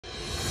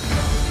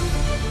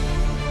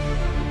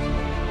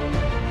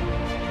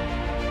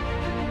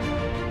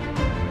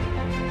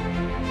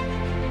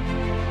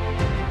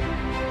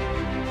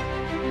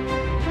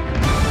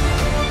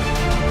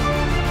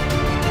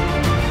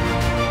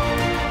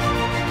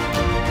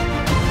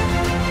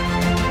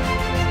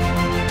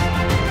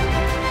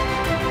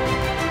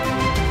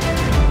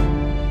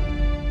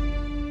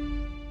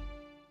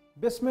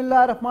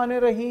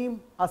Bismillahirrahmanirrahim.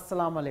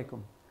 Assalamu alaikum.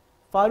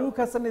 FAROOQ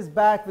Hassan is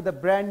back with a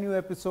brand new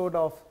episode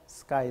of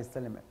Sky is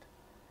the Limit.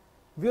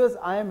 Viewers,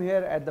 I am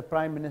here at the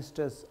Prime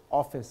Minister's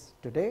office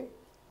today,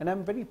 and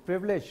I'm very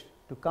privileged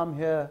to come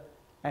here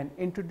and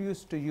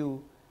introduce to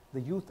you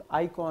the youth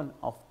icon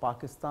of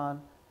Pakistan,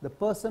 the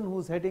person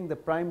who's heading the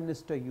Prime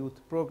Minister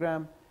Youth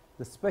Program,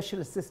 the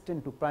Special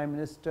Assistant to Prime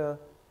Minister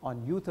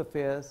on Youth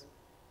Affairs,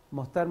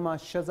 Muhtarma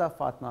Shaza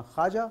Fatima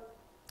Khaja.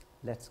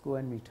 Let's go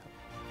and meet her.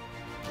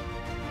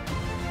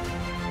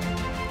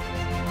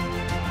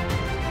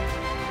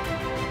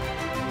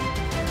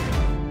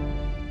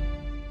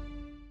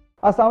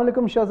 Assalamu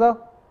alaikum, Shaza.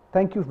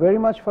 Thank you very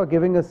much for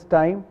giving us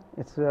time.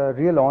 It's a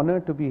real honor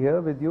to be here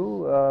with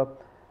you.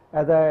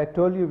 As I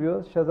told you,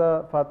 viewers,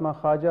 Shaza Fatima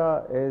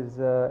Khaja is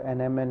an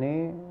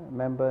MNA,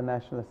 member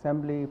National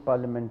Assembly,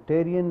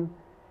 parliamentarian,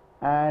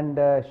 and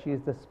she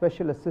is the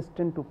Special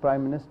Assistant to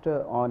Prime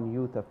Minister on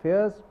Youth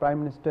Affairs, Prime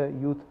Minister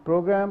Youth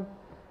Program,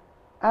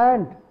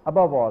 and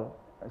above all,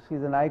 she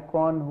is an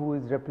icon who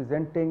is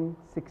representing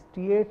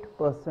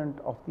 68%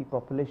 of the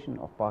population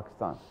of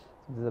Pakistan. So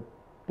this is a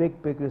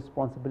big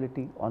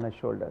responsibility on her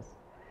shoulders.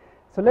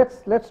 So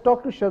let's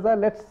talk to Shaza.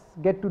 Let's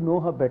get to know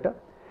her better.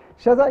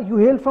 Shaza, you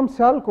hail from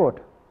Sialkot.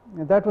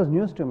 That was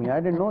news to me. I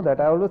didn't know that.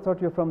 I always thought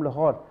you're from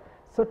Lahore.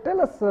 So tell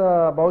us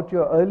about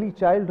your early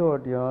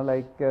childhood. You know,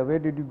 like where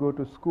did you go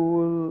to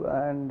school,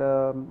 and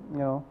you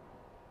know.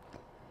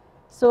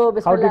 So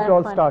how did it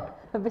all start?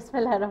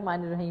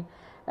 Bismillahirrahmanirrahim.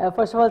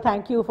 First of all,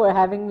 thank you for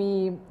having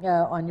me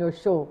on your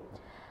show.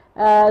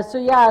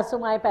 So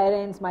my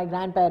parents, my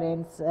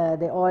grandparents,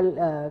 they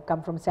all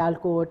come from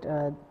Sialkot,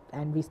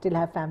 and we still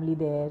have family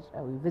there.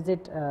 We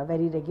visit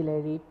very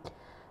regularly.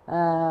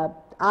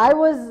 I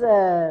was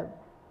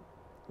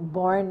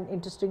born,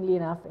 interestingly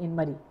enough, in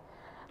Murray,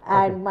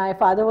 and okay. My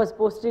father was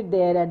posted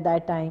there at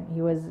that time.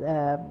 He was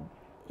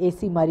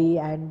AC Murray,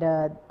 and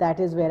that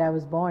is where I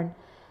was born.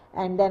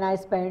 And then I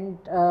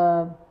spent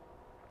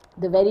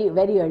the very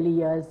early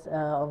years,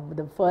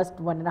 the first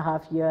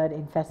 1.5 years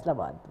in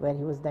Faisalabad, where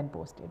he was then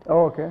posted.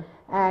 Oh, okay.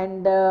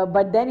 And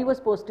but then he was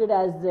posted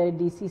as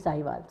DC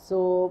Sahiwal.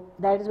 So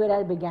that is where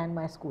I began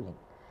my schooling.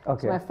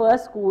 Okay. So my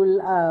first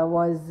school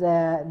was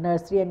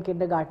nursery and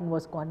kindergarten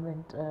was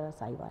Convent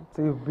Sahiwal.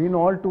 So you've been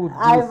all to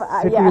these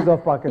cities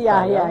of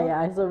Pakistan.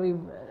 Yeah. So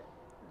we've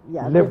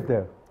lived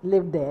there.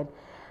 Lived there.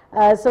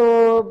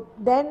 So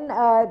then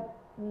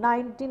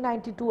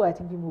 1992, I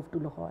think we moved to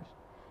Lahore,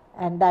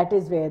 and that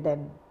is where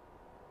then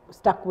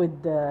stuck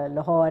with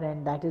Lahore,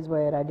 and that is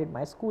where I did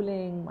my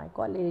schooling, my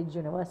college,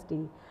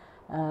 university.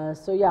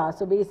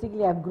 So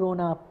basically I've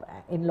grown up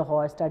in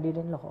Lahore, studied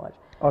in Lahore.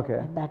 Okay.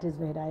 And that is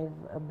where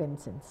I've been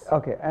since.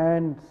 Okay.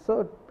 And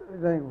so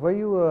were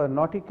you a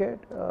naughty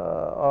kid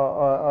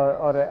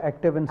or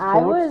active in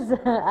sports?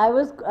 I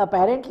was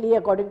apparently,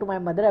 according to my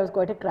mother, I was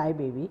quite a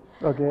crybaby.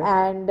 Okay.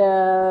 And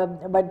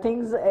but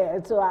things,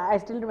 so I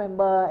still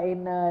remember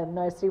in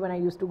nursery when I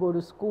used to go to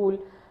school,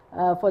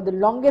 for the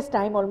longest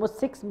time, almost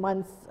 6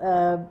 months,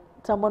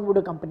 someone would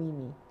accompany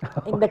me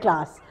in the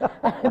class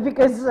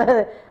because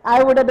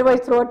I would otherwise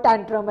throw a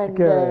tantrum and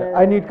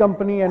I need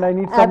company and I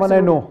need someone I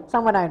know.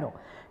 Someone I know.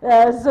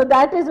 So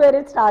that is where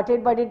it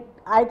started, but it,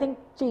 I think,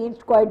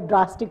 changed quite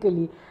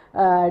drastically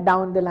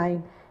down the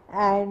line.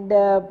 And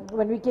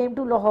when we came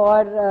to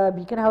Lahore,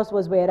 Beacon House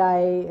was where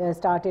I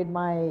started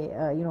my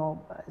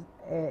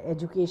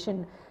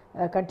education,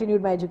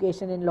 continued my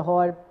education in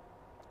Lahore.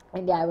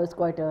 And yeah, I was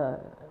quite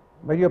a...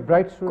 Were you a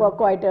bright student?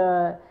 Quite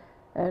a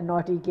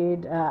naughty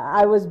kid.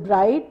 I was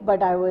bright,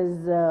 but I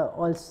was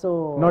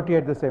also... Naughty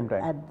at the same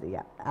time? At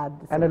the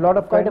and same a lot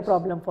of quite friends? a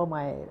problem for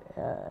my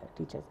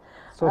teachers.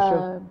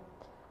 Social?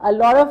 A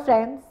lot of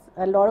friends,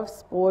 a lot of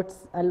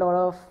sports, a lot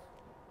of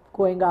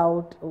going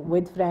out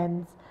with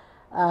friends.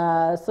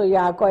 So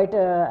yeah, I've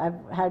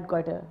had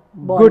quite a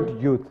ball.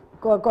 Good youth.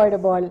 Quite a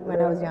ball when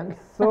I was young.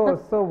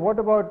 So what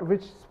about,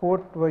 which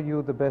sport were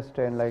you the best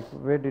in? Like,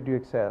 where did you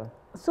excel?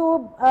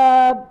 So,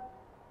 I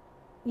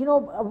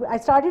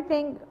started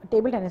playing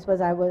table tennis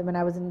when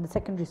I was in the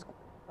secondary school,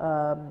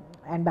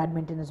 and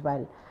badminton as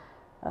well.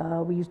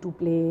 We used to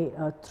play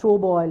throw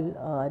ball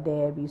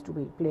there. We used to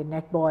play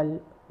netball,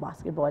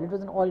 basketball. It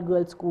was an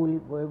all-girls school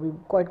where we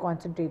quite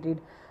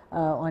concentrated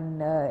on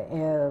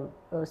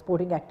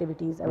sporting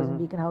activities. I was in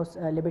Beacon House,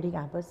 Liberty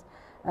campus.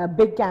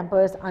 Big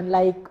campus,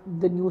 unlike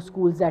the new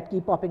schools that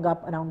keep popping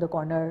up around the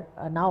corner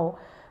now.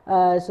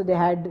 So they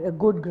had a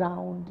good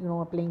ground,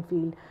 a playing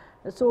field.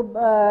 So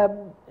I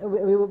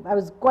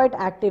was quite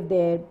active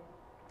there.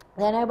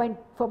 Then I went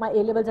for my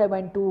A-levels. I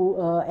went to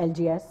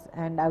LGS,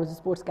 and I was a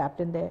sports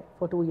captain there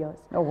for 2 years.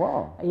 Oh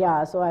wow!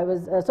 Yeah, so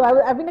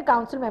I've been a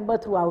council member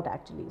throughout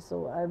actually.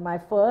 So my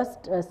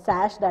first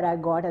sash that I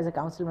got as a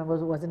council member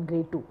was in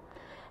grade 2,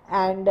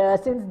 and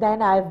since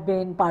then I've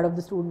been part of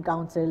the student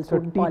council,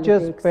 student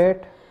teacher's politics.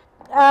 pet.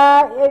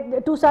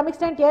 To some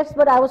extent, yes,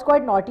 but I was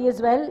quite naughty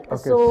as well. Okay.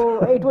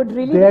 So it would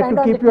really they depend had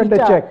to on keep the you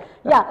teacher. under check.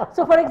 Yeah.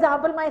 So, for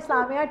example, my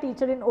Islamia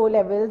teacher in O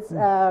levels,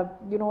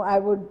 I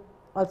would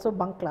also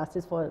bunk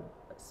classes for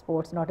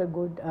sports, not a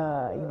good,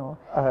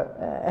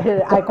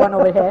 icon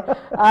over here.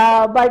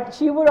 But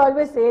she would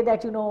always say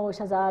that,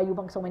 Shaza, you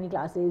bunk so many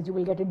classes, you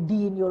will get a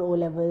D in your O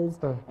levels,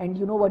 and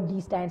you know what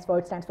D stands for?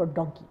 It stands for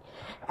donkey.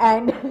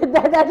 And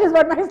that is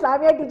what my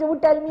Islamia teacher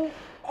would tell me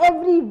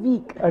every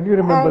week. And you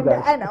remember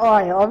that? And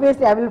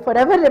obviously, I will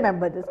forever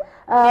remember this.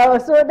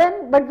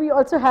 But we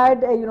also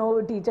had,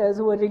 teachers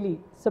who were really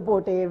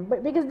supportive,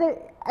 but because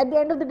at the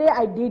end of the day,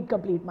 I did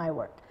complete my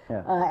work.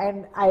 Yeah.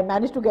 And I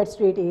managed to get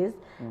straight A's,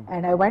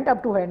 and I went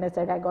up to her and I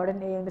said, I got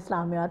an A in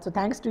Islamiyat, so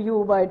thanks to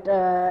you, but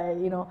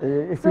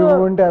If you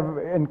wouldn't have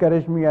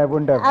encouraged me, I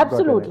wouldn't have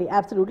absolutely, gotten it.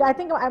 absolutely. I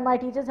think my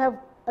teachers have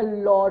a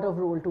lot of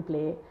role to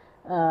play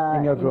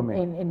in your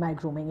grooming. in my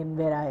grooming, in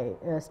where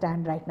I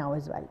stand right now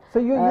as well. So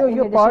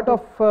you're part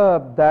of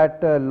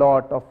that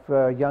lot of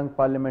young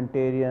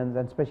parliamentarians,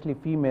 and especially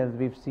females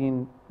we've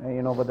seen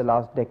over the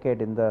last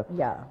decade in the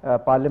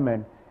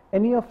parliament.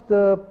 Any of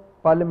the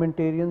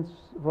parliamentarians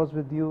was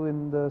with you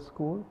in the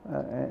school?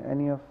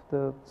 Any of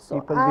the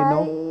people we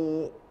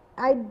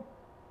know?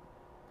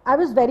 I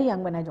was very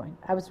young when I joined.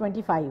 I was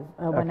 25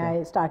 when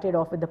I started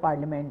off with the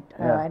parliament,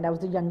 and I was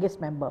the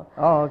youngest member.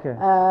 Oh, okay.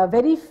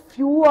 Very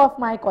few of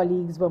my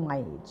colleagues were my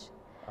age.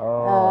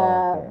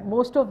 Oh, okay.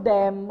 Most of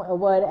them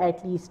were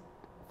at least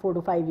 4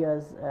 to 5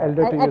 years,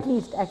 elder to at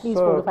least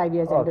 4 to 5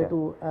 years elder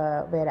to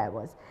where I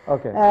was.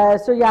 Okay.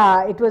 So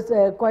yeah, it was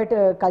quite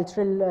a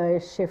cultural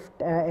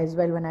shift as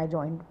well when I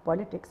joined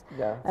politics.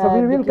 Yeah. So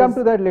we will come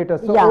to that later.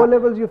 So O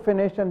levels you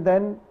finished, and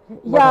then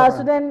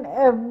so then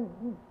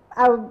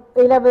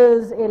A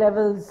levels.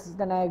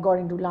 Then I got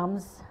into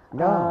LUMS.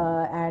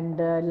 And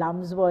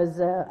LUMS was,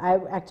 I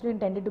actually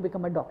intended to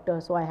become a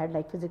doctor, so I had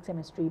like physics,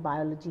 chemistry,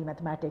 biology,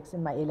 mathematics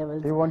in my A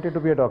levels. You wanted to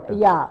be a doctor?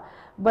 Yeah,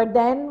 but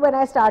then when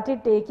I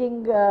started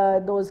taking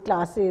those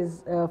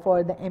classes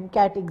for the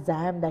MCAT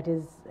exam that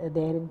is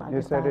there in Pakistan,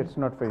 you said it's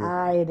not for you.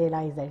 I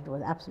realized that it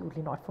was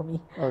absolutely not for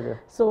me. Okay.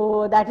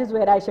 So that is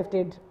where I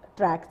shifted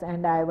tracks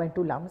and I went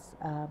to LUMS.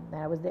 And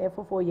I was there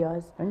for 4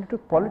 years. And you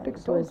took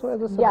politics also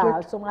as a subject?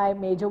 Yeah, so my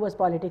major was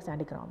politics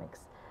and economics.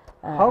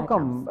 How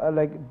come?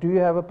 Do you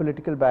have a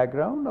political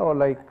background or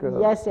like?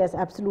 Yes,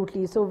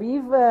 absolutely. So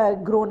we've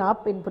grown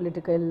up in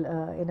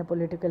in a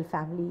political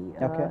family,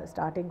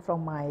 starting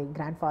from my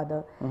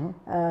grandfather.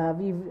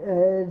 We've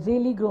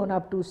really grown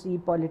up to see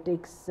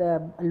politics, a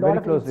lot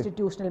of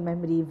institutional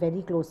memory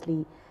very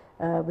closely,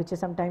 which is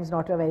sometimes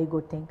not a very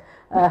good thing,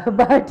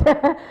 but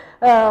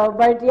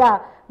yeah,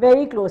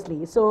 very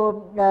closely.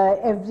 So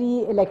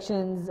every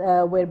elections,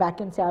 we're back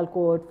in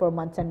Sialkot for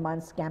months and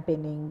months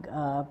campaigning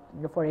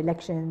for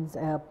elections,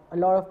 a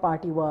lot of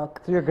party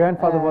work. So your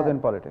grandfather was in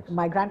politics?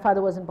 My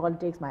grandfather was in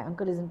politics, my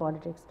uncle is in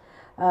politics.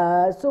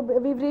 So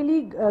we've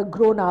really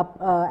grown up,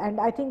 and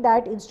I think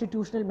that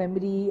institutional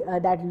memory,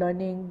 that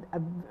learning,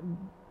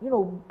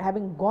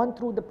 having gone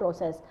through the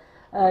process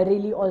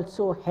really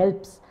also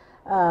helps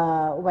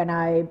when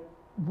I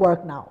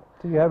work now.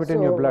 So you have it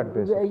in your blood,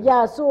 basically.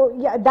 Yeah, so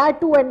that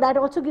too, and that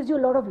also gives you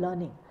a lot of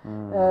learning.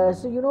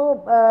 So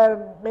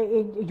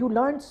you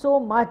learn so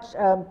much.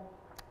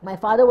 My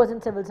father was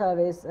in civil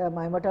service,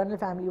 my maternal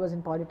family was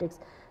in politics,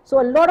 so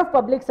a lot of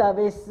public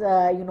service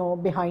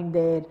behind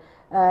there,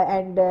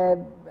 and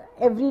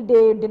every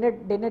day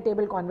dinner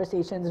table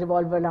conversations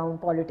revolve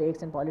around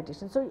politics and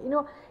politicians. So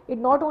it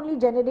not only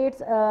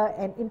generates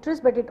an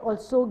interest, but it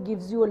also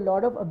gives you a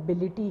lot of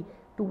ability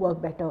to work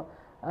better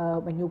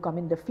when you come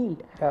in the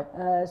field.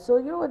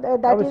 So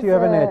that obviously you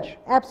have an edge.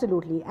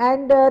 Absolutely,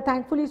 and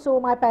thankfully so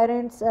my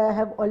parents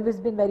have always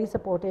been very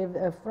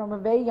supportive from a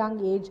very young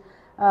age.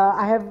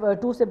 I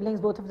have 2 siblings,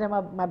 both of them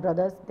are my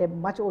brothers. They're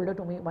much older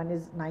to me. One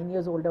is 9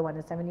 years older, one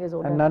is 7 years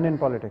older. And none in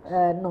politics?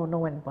 No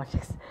one in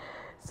politics.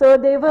 So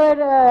they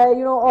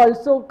were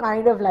also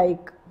kind of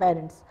like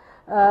parents.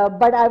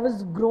 But I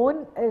was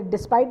grown,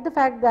 despite the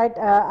fact that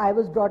I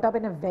was brought up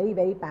in a very,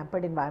 very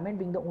pampered environment,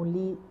 being the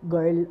only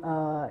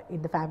girl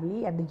in the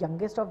family and the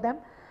youngest of them.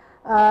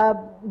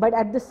 But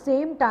at the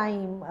same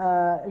time,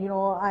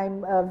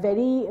 I'm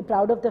very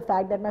proud of the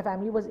fact that my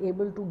family was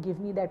able to give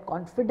me that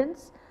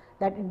confidence,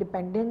 that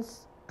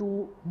independence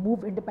to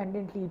move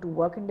independently, to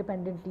work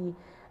independently.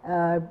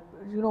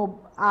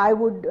 I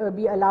would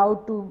be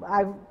allowed to,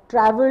 I've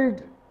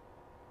traveled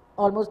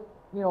almost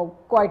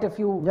quite a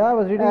few. Yeah, I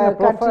was reading your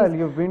profile. Countries.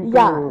 You've been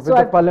to with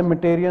the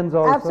parliamentarians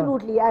also.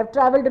 Absolutely, I've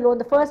traveled alone.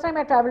 The first time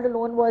I traveled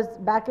alone was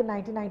back in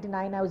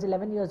 1999. I was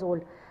 11 years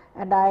old,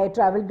 and I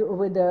traveled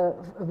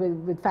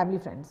with family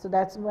friends. So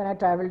that's when I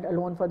traveled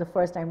alone for the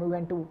first time. We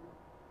went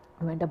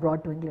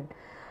abroad to England.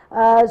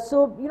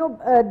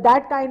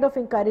 That kind of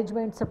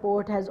encouragement,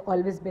 support has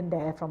always been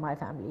there from my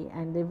family,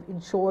 and they've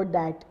ensured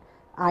that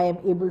I am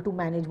able to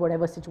manage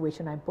whatever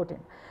situation I'm put in.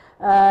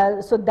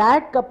 So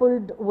that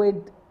coupled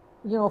with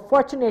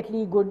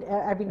fortunately good,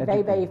 I've been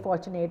very, very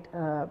fortunate,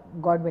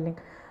 God willing,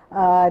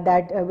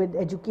 that with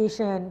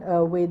education,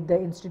 with the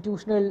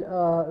institutional,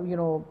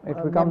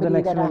 it becomes an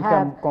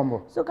excellent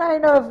combo. So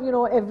kind of,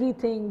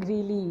 everything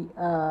really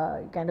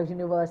kind of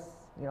universe,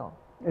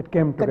 It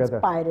came together.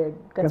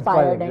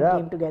 Conspired and yeah.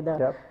 came together.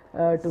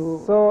 Yeah. To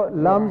So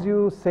LUMS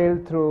you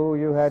sailed through.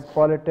 You had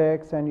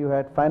politics and you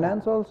had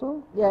finance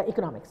also. Yeah,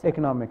 economics.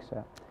 Economics.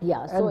 Yeah.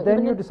 Yeah. And so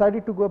then you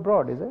decided to go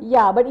abroad, is it?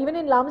 Yeah, but even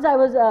in LUMS, I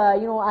was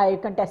I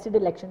contested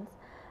elections.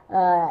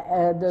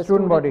 The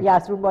student body. Yeah,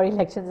 student body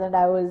elections, and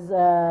I was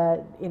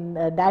in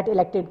that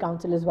elected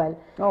council as well.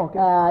 Oh,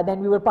 okay.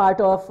 Then we were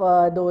part of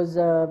those.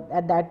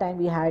 At that time,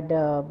 we had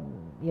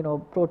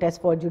protests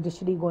for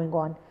judiciary going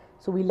on.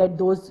 So we led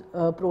those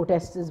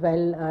protests as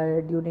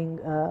well during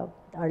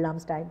our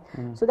LUMS time.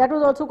 So that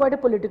was also quite a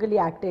politically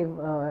active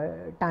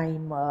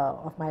time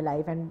of my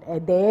life. And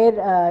there,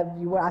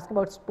 you were asking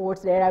about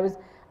sports. There, I was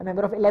a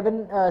member of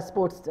 11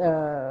 sports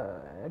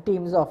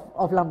teams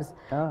of LUMS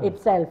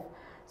itself.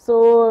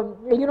 So,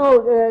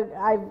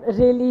 I've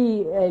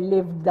really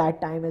lived that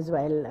time as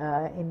well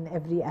in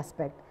every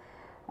aspect.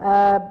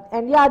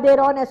 And yeah,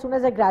 thereon, as soon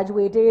as I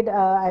graduated,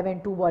 I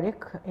went to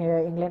Warwick,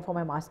 England for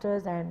my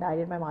master's, and I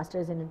did my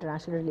master's in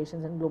international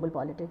relations and global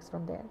politics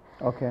from there.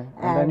 Okay.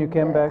 And then you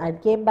came back? I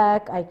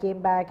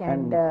came back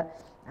and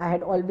I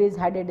had always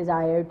had a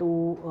desire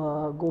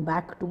to go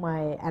back to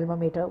my alma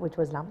mater, which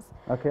was LUMS.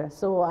 Okay.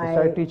 So I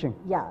started teaching.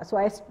 Yeah. So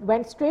I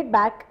went straight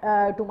back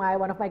to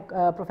one of my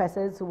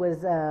professors, who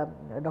was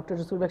Dr.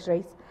 Rasool Baksh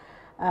Rais,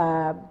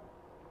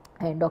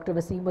 and Dr.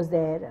 Wasim was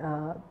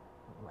there.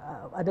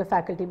 Other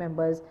faculty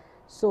members.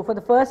 So for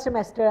the first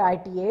semester I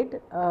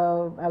TA'd,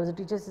 I was a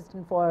teacher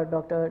assistant for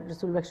Dr.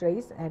 Rasool Baksh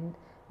Rais, and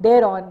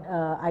thereon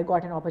I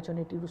got an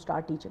opportunity to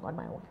start teaching on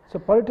my own. So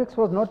politics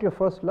was not your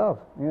first love.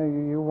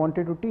 You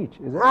wanted to teach,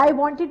 is it? I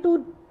wanted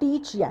to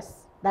teach,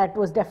 yes. That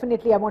was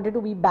definitely, I wanted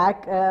to be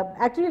back.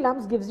 Actually,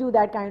 LUMS gives you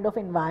that kind of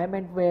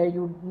environment where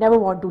you never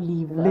want to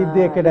leave. Leave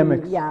the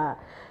academics. Yeah.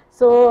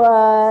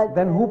 So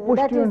then who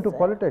pushed you into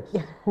politics?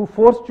 Who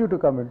forced you to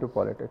come into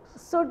politics?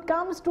 So it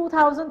comes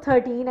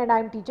 2013 and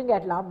I'm teaching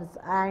at LUMS,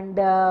 and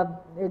a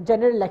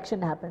general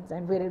election happens,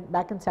 and we're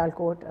back in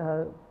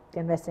Sialkot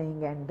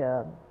canvassing and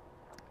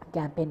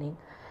campaigning,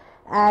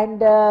 and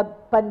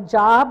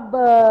Punjab,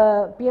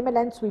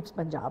 PMLN sweeps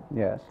Punjab.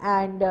 Yes.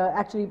 And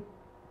actually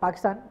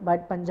Pakistan,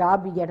 but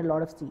Punjab we get a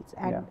lot of seats,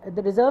 and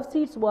the reserve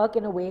seats work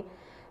in a way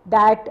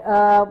that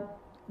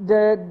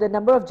the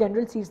number of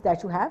general seats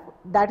that you have,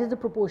 that is the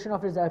proportion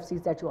of reserve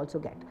seats that you also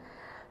get.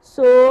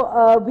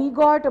 So we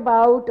got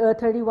about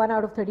 31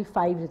 out of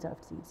 35 reserve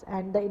seats,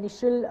 and the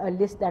initial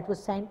list that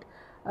was sent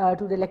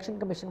to the election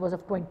commission was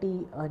of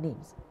 20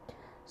 names.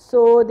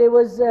 So there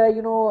was,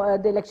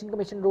 the election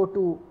commission wrote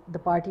to the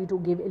party to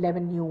give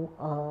 11 new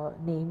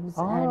names,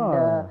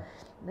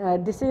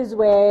 and this is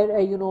where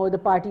the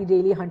party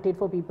really hunted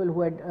for people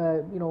who had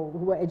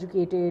who were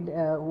educated,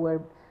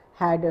 who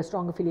had a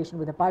strong affiliation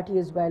with the party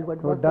as well,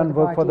 who had done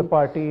work for the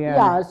party. And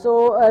yeah,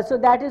 so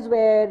that is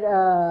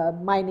where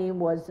my name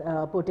was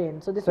put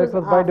in. So this was it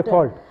was by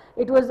default.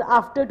 It was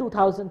after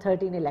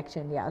 2013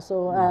 election, yeah.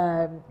 So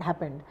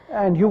happened.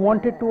 And you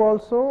wanted to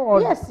also,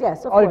 or yes,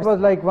 of or course. it was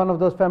like one of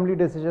those family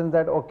decisions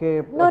that No.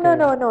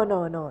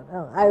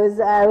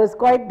 I was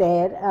quite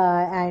there,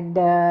 and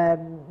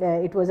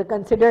it was a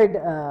considered,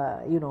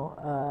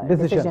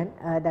 decision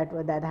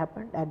that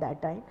happened at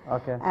that time.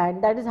 Okay.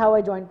 And that is how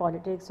I joined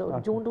politics. So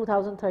June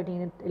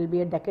 2013, it'll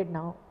be a decade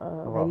now,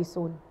 very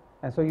soon.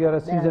 And so you are a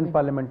seasoned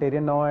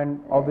parliamentarian now,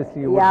 and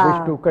obviously you would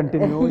wish to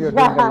continue. You're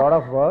doing a lot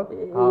of work.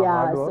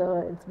 Hard work.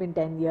 So it's been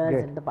 10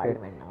 years in the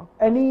parliament now.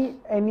 Any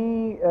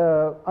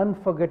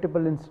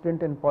unforgettable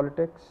incident in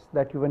politics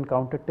that you've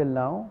encountered till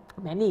now?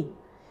 Many.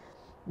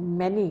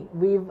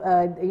 We've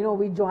I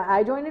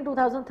joined in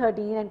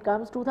 2013, and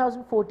comes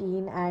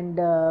 2014, and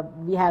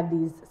we have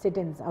these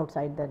sit-ins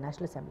outside the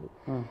National Assembly,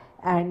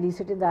 and these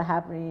sit-ins are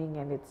happening,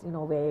 and it's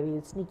where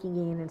we're sneaking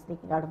in and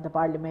sneaking out of the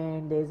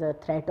parliament. There's a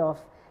threat of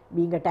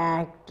being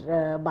attacked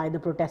by the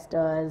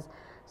protesters.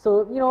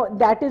 So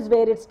that is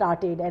where it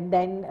started, and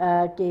then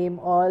came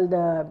all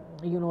the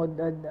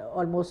the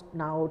almost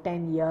now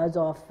 10 years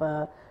of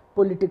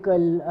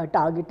political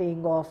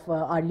targeting of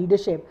our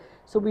leadership.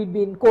 So we'd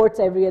be in courts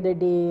every other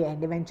day,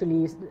 and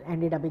eventually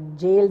ended up in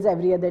jails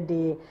every other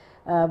day.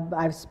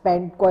 I've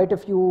spent quite a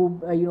few,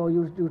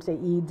 you'd say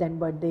Eids and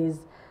birthdays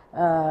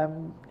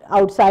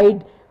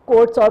outside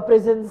courts or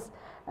prisons,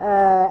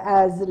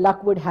 as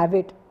luck would have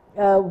it.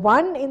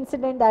 One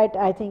incident that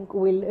I think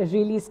will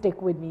really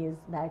stick with me is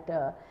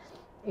that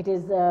it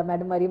is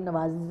Madam Mariam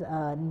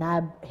Nawaz's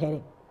NAB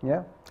hearing.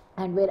 Yeah.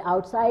 And we're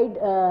outside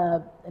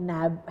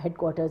NAB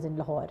headquarters in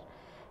Lahore,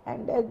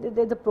 and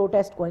there's a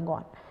protest going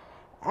on.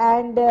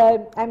 And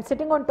I'm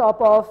sitting on top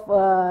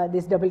of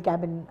this double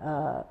cabin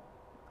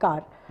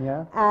car,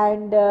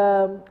 and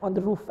on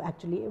the roof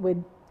actually,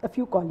 with a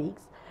few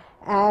colleagues,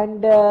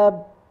 and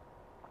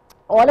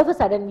all of a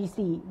sudden we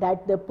see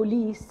that the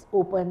police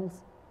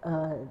opens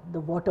the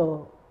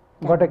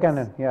water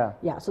cannon,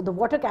 yeah. So the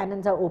water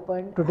cannons are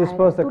opened to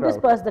disperse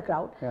the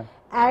crowd. Yeah.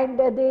 And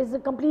there's a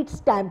complete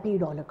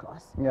stampede all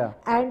across. Yeah.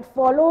 And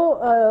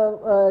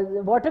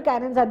water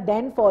cannons are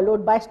then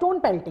followed by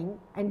stone pelting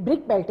and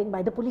brick pelting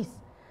by the police.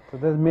 So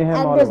there's mayhem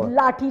and all there's over.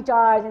 lathi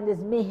charge, and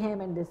there's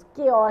mayhem, and there's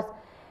chaos.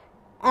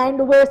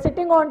 And we're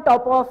sitting on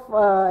top of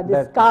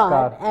this That car,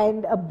 car.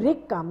 and a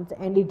brick comes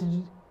and it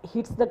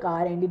hits the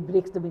car and it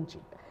breaks the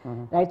windshield.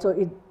 Right, so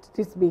it's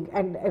this big,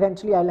 and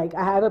eventually I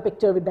have a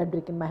picture with that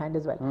brick in my hand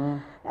as well.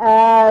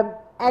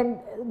 And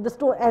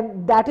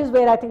that is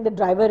where I think the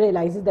driver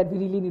realizes that we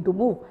really need to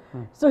move.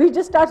 So he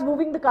just starts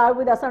moving the car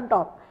with us on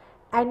top,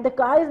 and the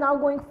car is now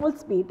going full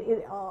speed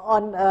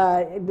on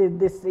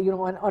this, you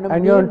know, on a And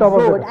main you're on top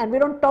of road, it. and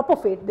we're on top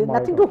of it. There's My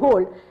nothing God. to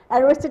hold,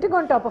 and we're sitting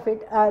on top of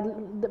it.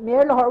 The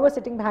Mayor Lahore was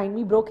sitting behind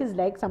me, broke his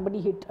leg. Somebody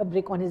hit a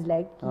brick on his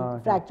leg.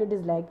 He fractured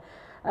his leg.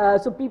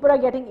 So people are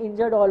getting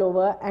injured all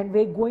over, and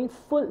we're going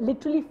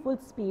literally full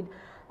speed.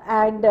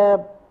 And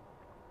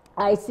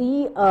I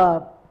see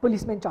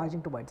policemen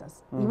charging towards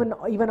us, even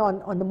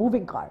on the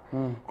moving car.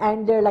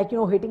 And they're like, you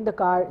know, hitting the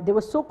car. They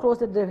were so close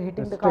that they're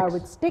hitting the car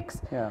with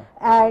sticks. Yeah.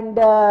 And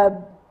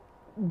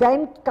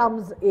then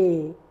comes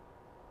a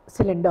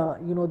cylinder,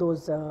 you know,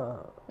 those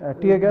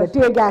tear gas? the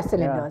tear gas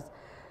cylinders.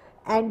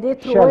 And they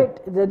throw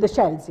it, the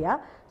shells, yeah.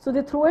 So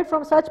they throw it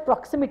from such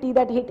proximity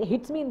that it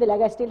hits me in the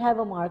leg. I still have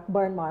a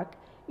burn mark.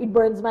 It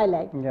burns my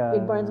leg. Yeah.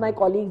 It burns my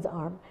colleague's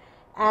arm.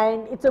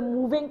 And it's a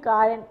moving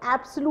car and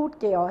absolute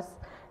chaos.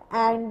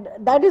 And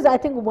that is, I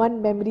think,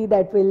 one memory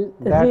that will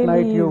That really,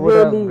 night you would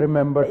have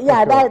remembered for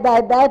Yeah, sure.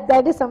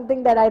 that is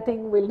something that I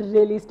think will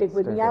really stick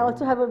with me. I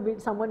with also have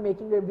someone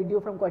making a video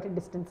from quite a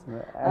distance.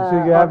 And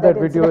so you have that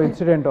video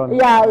incident on.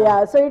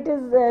 Yeah. So it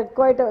is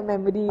quite a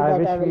memory I that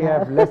wish I will we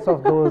have less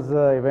of those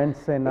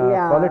events in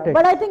politics.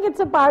 But I think it's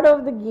a part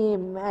of the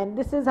game, and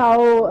this is how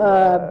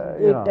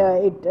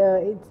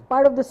it's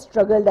part of the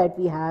struggle that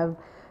we have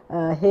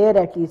here,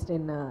 at least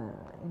in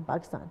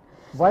Pakistan.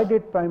 Why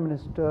did Prime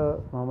Minister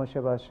Mohammad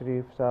Shehbaz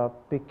Sharif Saab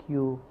pick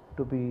you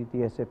to be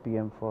the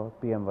SAPM for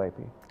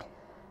PMYP?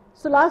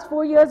 So last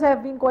 4 years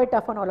have been quite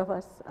tough on all of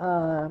us.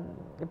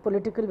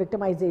 Political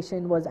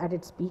victimization was at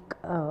its peak.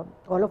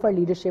 All of our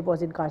leadership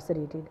was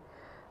incarcerated.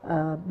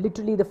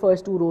 Literally the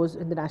first 2 rows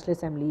in the National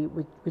Assembly,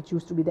 which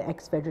used to be the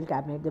ex-federal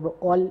cabinet, they were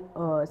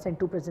all sent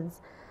to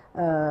prisons.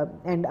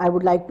 And I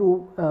would like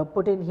to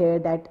put in here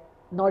that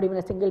not even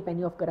a single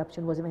penny of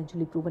corruption was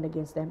eventually proven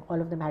against them.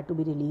 All of them had to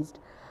be released.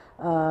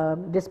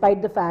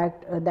 Despite the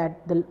fact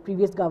that the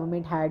previous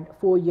government had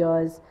 4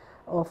 years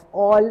of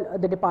all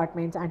the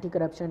departments,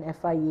 anti-corruption,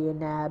 FIA,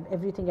 NAB,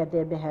 everything at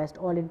their behest,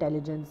 all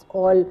intelligence,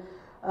 all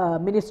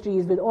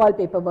ministries with all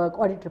paperwork,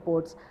 audit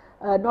reports,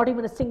 not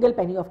even a single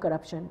penny of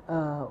corruption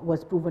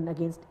was proven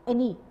against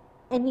any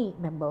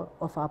member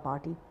of our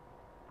party.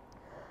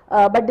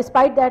 But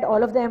despite that,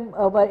 all of them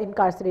were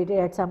incarcerated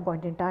at some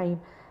point in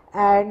time.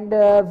 And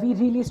we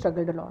really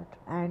struggled a lot,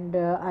 and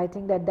I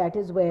think that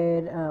is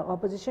where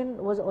opposition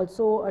was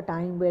also a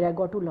time where I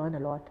got to learn a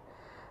lot.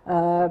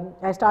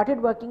 I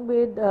started working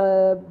with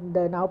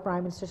the now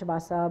Prime Minister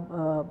Shehbaz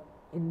Saab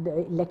in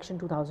the election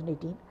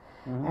 2018,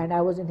 and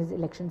I was in his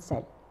election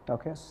cell.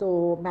 Okay.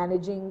 So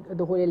managing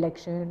the whole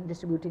election,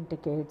 distributing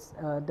tickets,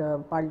 I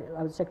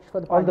was secretary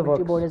for the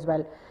parliamentary board as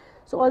well.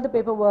 So all the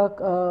paperwork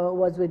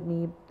was with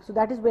me. So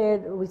that is where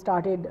we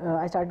started.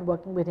 I started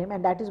working with him,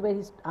 and that is where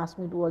he asked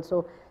me to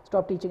also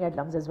stop teaching at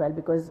LUMS as well,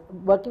 because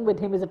working with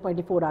him is a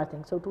 24-hour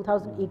thing. So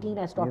 2018,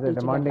 I stopped teaching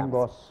at LUMS. He's a demanding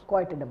boss.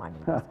 Quite a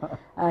demanding boss.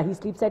 He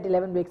sleeps at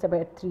 11, wakes up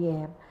at 3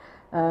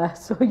 a.m.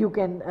 So you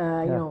can,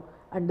 you know,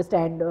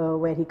 understand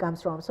where he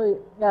comes from.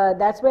 So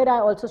that's where I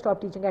also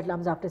stopped teaching at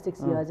LUMS after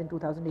 6 years in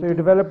 2018. So you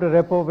developed a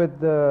rapport with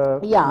the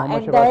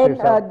and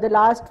then the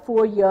last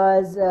 4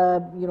 years,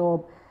 you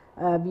know,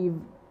 we've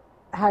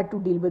had to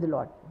deal with a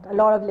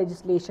lot of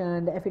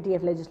legislation, the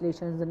FATF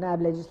legislations, the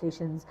NAB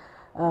legislations,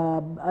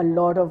 a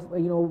lot of,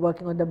 you know,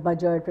 working on the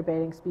budget,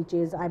 preparing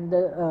speeches. I'm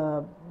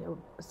the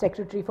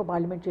secretary for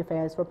parliamentary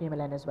affairs for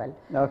PMLN as well.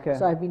 Okay.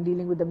 So I've been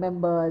dealing with the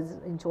members,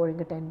 ensuring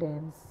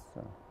attendance,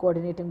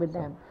 coordinating with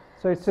them.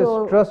 So it's his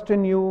trust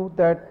in you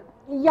that.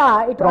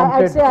 Yeah,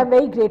 I'd say I'm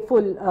very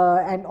grateful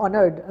and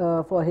honored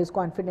for his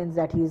confidence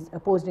that he's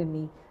posed in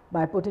me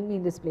by putting me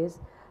in this place.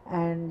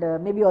 And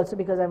maybe also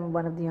because I'm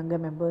one of the younger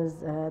members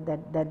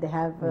that they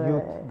have.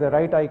 Youth, the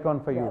right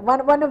icon for you.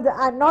 One of the,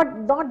 I'm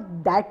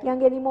not that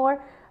young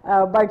anymore,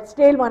 but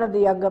still one of the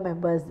younger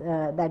members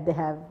that they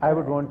have. I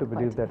would want to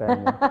believe that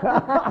I'm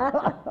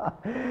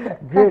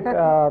you. Great.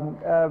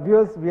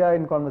 Viewers, we are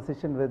in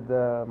conversation with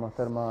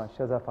Mohtarma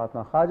Shaza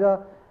Fatima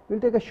Khaja. We'll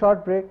take a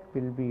short break.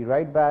 We'll be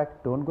right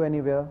back. Don't go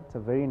anywhere. It's a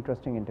very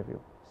interesting interview.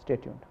 Stay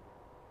tuned.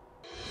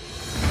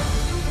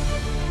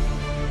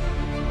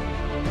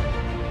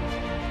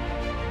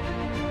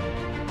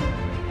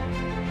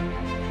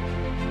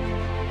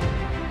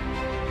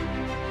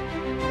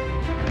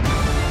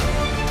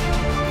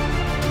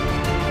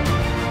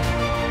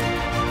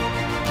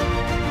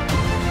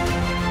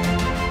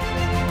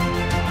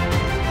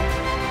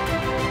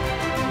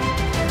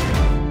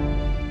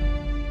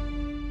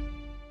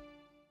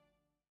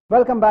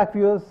 Welcome back,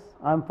 viewers.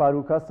 I'm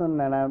FAROOQ Hasan,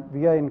 and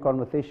we are in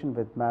conversation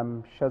with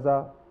Ma'am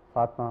Shaza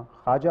Fatima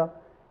Khaja,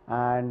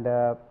 and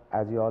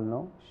as you all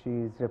know, she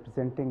is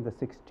representing the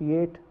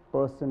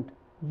 68%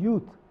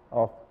 youth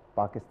of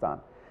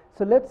Pakistan.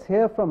 So let's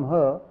hear from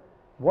her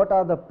what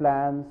are the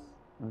plans,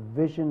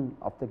 vision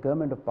of the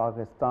government of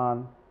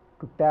Pakistan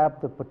to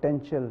tap the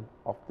potential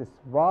of this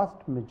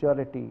vast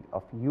majority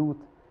of youth,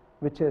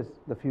 which is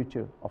the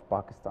future of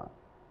Pakistan.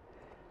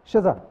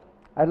 Shaza,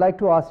 I'd like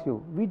to ask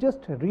you, we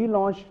just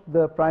relaunched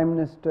the Prime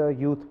Minister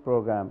Youth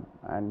Program,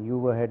 and you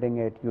were heading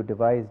it, you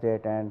devised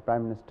it, and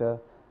Prime Minister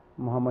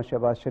Muhammad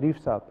Shahbaz Sharif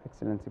Sahab,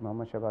 Excellency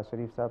Muhammad Shahbaz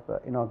Sharif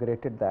Sahab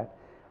inaugurated that.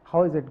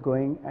 How is it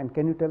going, and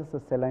can you tell us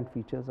the salient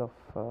features of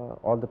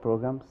all the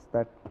programs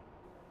that?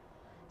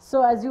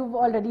 So as you've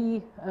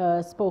already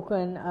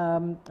spoken,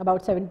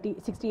 about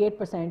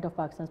 68% of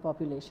Pakistan's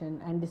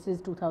population, and this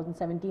is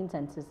 2017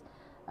 census,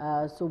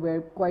 so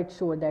we're quite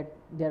sure that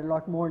there are a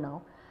lot more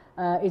now,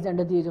 is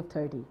under the age of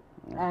 30.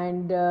 Yeah.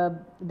 And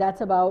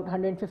that's about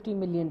 150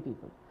 million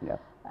people. Yeah.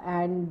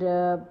 And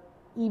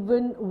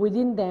even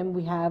within them,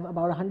 we have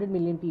about 100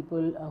 million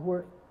people who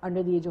are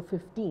under the age of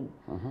 15.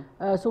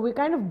 So we're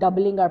kind of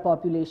doubling our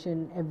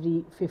population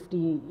every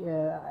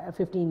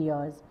 15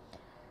 years.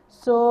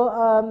 So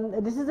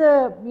this is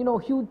a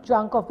huge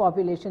chunk of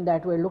population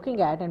that we're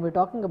looking at and we're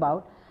talking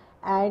about.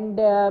 And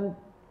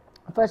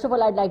first of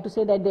all, I'd like to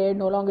say that they're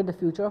no longer the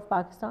future of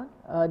Pakistan.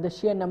 The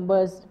sheer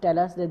numbers tell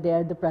us that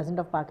they're the present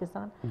of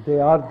Pakistan. They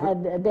are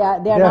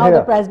now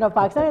the present of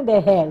Pakistan, and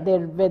they're here.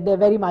 They're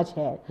very much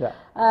here. Yeah.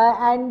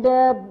 And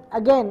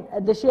again,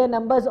 the sheer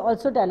numbers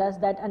also tell us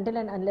that until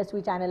and unless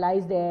we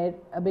channelize their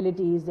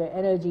abilities, their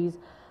energies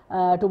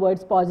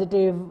towards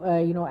positive,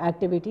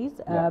 activities,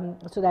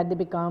 so that they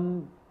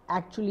become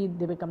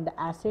the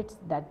assets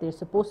that they're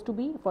supposed to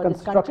be for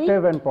this country.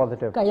 Constructive and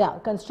positive. Yeah,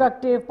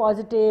 constructive,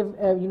 positive,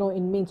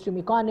 in mainstream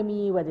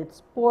economy, whether it's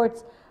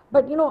sports,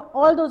 but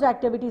all those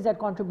activities that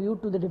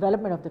contribute to the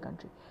development of the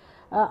country.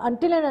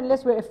 Until and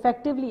unless we're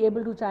effectively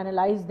able to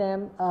channelize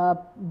them,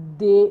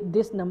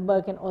 this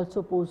number can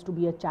also pose to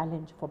be a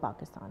challenge for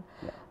Pakistan.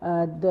 Yeah.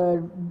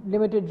 The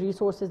limited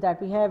resources that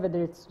we have,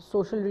 whether it's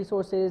social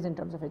resources in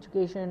terms of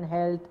education,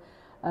 health,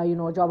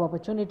 job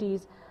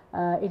opportunities,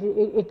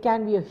 it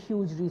can be a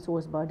huge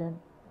resource burden.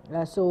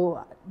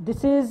 So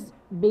this is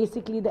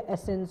basically the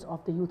essence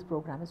of the youth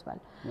program as well.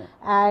 Yeah.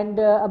 And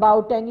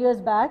about 10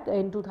 years back,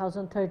 in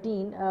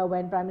 2013,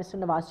 when Prime Minister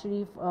Nawaz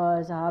Sharif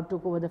Sahab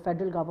took over the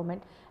federal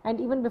government, and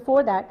even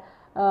before that,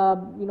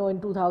 in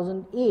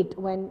 2008,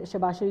 when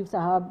Shahbaz Sharif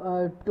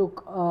Sahab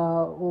took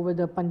over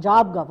the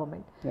Punjab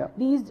government, yeah,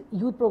 these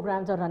youth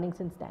programs are running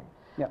since then.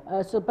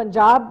 Yeah. So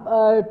Punjab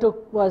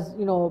was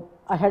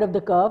ahead of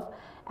the curve.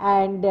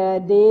 And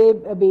they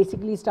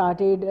basically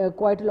started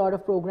quite a lot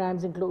of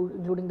programs,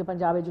 including the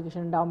Punjab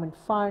Education Endowment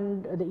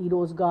Fund, the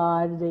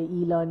e-Rozgar, the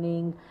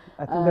e-learning.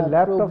 I think the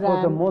laptop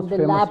was the most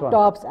famous one. The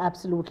laptops,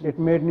 absolutely. It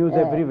made news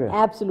everywhere.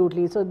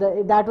 Absolutely. So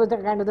that was the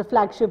kind of the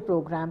flagship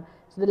program.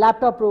 So the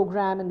laptop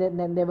program, and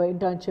then there were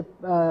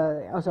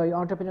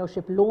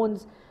entrepreneurship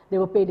loans. They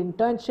were paid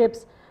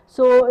internships.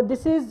 So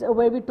this is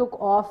where we took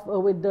off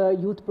with the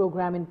youth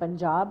program in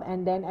Punjab.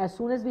 And then as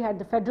soon as we had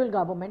the federal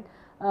government,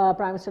 Prime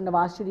Minister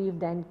Nawaz Sharif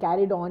then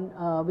carried on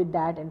with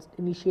that and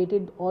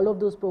initiated all of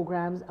those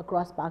programs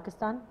across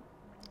Pakistan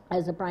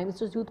as the Prime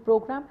Minister's Youth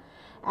Program.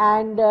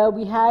 And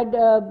we had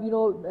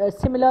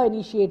similar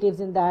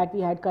initiatives in that.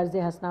 We had Qarz-e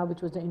Hasna,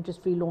 which was the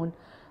interest-free loan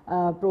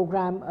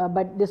program,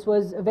 but this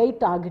was a very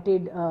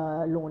targeted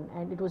loan,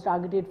 and it was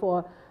targeted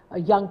for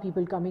young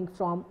people coming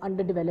from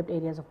underdeveloped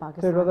areas of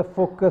Pakistan. So it was a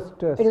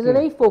focused It was a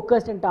very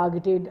focused and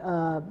targeted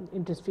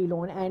interest-free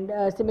loan. And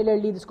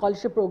similarly, the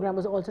scholarship program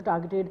was also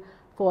targeted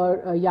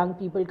for young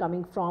people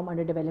coming from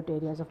underdeveloped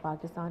areas of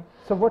Pakistan.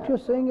 So what you're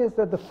saying is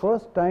that the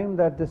first time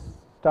that this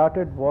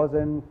started was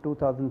in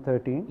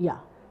 2013. Yeah.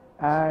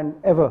 And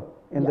ever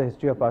in the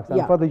history of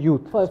Pakistan, for the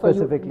youth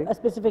specifically. A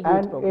specific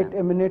youth program. And it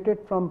emanated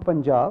from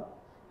Punjab.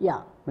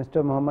 Yeah.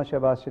 Mr. Muhammad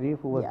Shahbaz Sharif,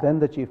 who was then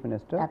the Chief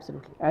Minister.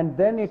 Absolutely. And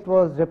then it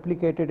was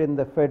replicated in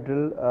the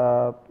federal,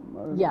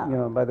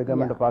 by the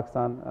government of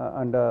Pakistan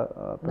under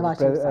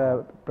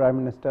Prime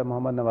Minister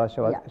Muhammad Nawaz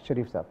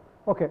Sharif Sahab.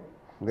 Okay.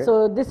 Great.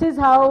 So this is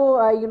how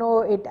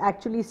it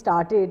actually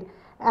started,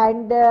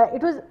 and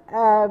it was.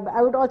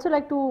 I would also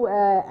like to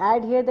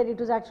add here that it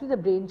was actually the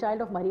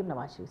brainchild of Maryam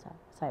Nawaz Sharif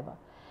Sahiba,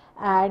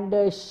 and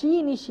she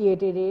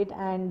initiated it,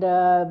 and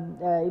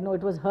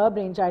it was her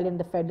brainchild in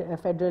the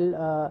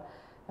federal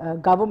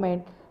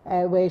government,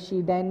 where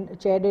she then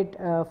chaired it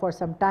for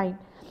some time.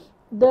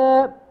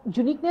 The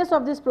uniqueness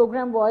of this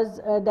program was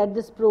that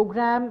this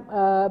program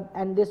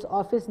and this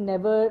office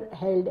never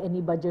held any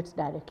budgets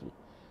directly.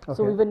 Okay.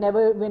 So we were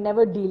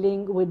never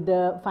dealing with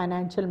the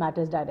financial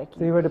matters directly.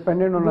 So you were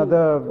dependent on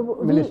other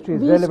ministries.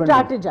 We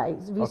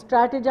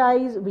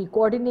strategize, we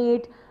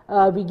coordinate,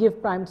 we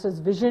give Prime Minister's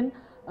vision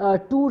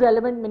to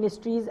relevant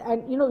ministries,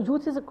 and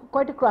youth is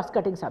quite a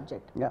cross-cutting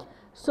subject. Yeah.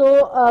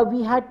 So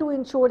we had to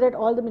ensure that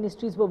all the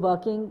ministries were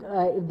working,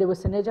 if they were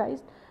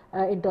synergized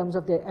in terms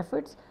of their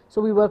efforts. So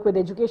we work with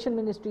the Education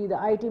Ministry, the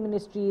IT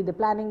Ministry, the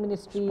Planning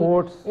Ministry,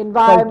 Sports,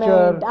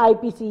 Environment, culture.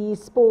 IPC,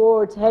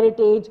 Sports,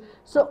 Heritage.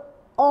 So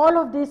all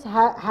of this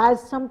has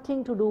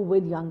something to do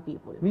with young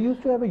people. We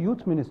used to have a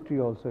youth ministry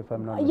also, if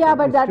I'm not mistaken. Yeah,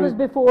 but that was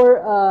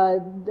before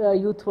the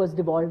youth was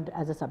devolved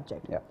as a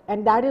subject. Yeah.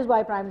 And that is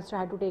why Prime Minister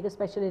had to take a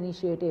special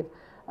initiative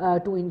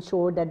to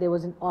ensure that there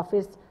was an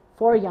office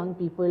for young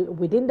people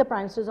within the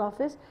Prime Minister's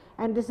office,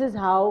 and this is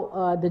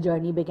how the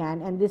journey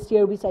began. And this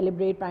year we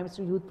celebrate Prime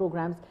Minister Youth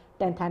Program's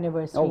 10th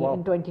anniversary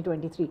in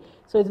 2023.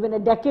 So it's been a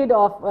decade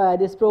of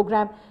this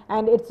program,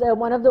 and it's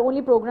one of the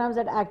only programs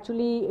that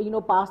actually,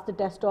 passed the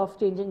test of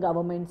changing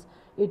governments.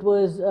 It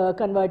was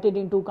converted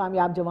into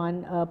Kamyab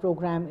Jawan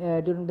program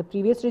during the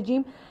previous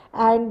regime,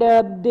 and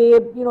they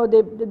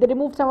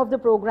removed some of the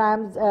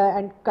programs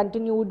and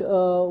continued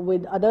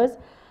with others.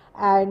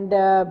 And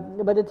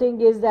but the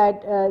thing is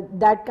that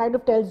that kind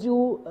of tells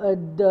you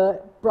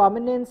the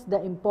prominence,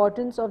 the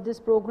importance of this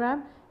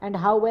program, and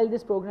how well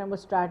this program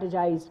was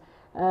strategized.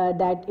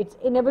 That it's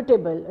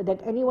inevitable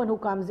that anyone who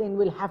comes in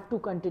will have to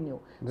continue.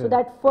 Yeah. So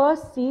that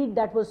first seed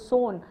that was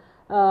sown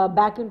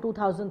back in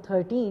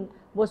 2013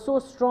 was so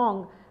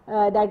strong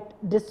that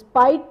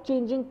despite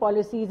changing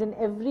policies in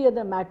every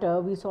other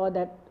matter, we saw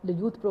that the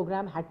youth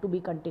program had to be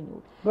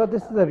continued. Well,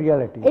 this is a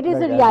reality. It is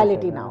a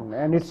reality now.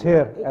 And it's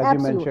here, as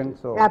absolutely, you mentioned.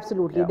 So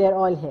absolutely, yeah. They're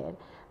all here.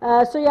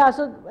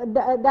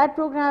 That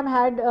program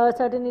had a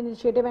certain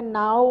initiative, and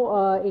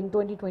now in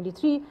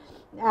 2023,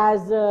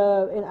 as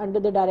under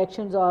the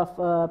directions of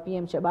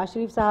PM Shehbaz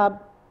Sharif Sahab,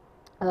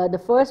 the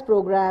first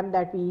program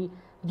that we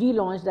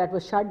relaunched that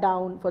was shut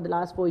down for the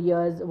last 4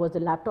 years was the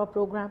laptop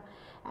program.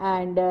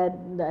 And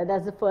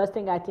that's the first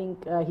thing I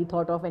think he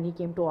thought of when he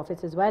came to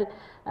office as well,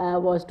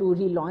 was to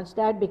relaunch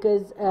that,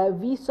 because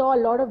we saw a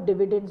lot of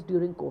dividends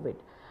during COVID.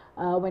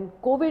 When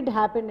COVID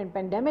happened and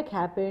pandemic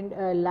happened,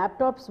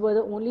 laptops were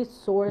the only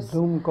source.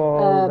 Zoom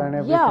calls and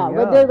everything. Yeah,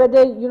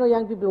 whether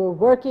young people were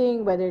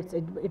working, whether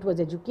it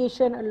was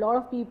education, a lot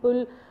of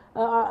people,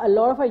 a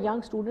lot of our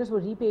young students were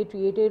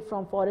repatriated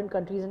from foreign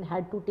countries and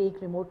had to take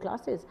remote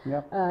classes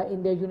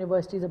in their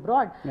universities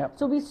abroad.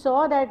 So we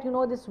saw that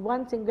this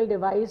one single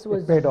device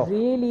was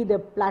really the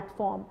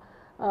platform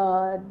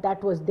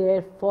that was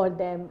there for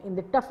them in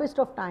the toughest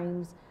of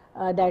times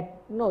that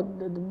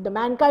the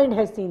mankind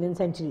has seen in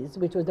centuries,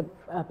 which was the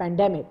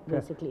pandemic,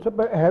 basically. So,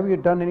 but have you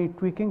done any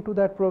tweaking to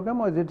that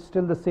program, or is it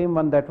still the same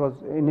one that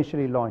was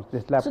initially launched?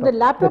 This laptop, so the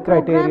laptop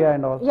criteria program,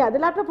 and all. Yeah, the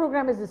laptop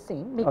program is the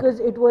same,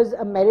 because it was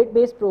a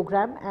merit-based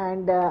program,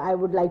 and I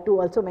would like to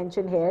also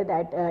mention here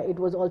that it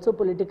was also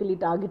politically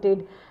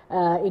targeted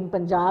in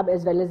Punjab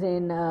as well as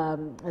in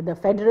the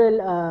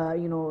federal,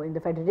 in the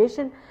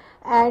federation.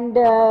 And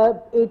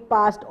it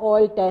passed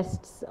all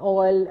tests,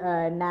 all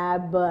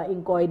NAB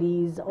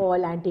inquiries,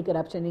 all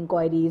anti-corruption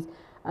inquiries.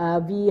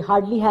 We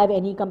hardly have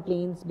any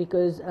complaints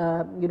because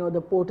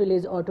the portal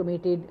is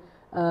automated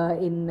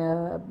and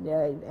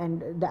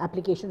the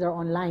applications are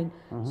online.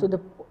 So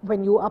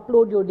when you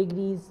upload your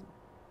degrees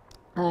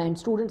and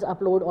students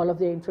upload all of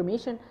their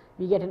information,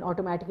 we get an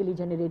automatically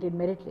generated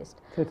merit list.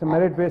 So it's a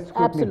merit-based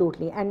scrutiny.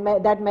 Absolutely, and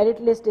that merit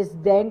list is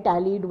then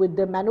tallied with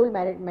the manual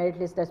merit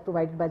list that's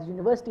provided by the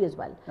university as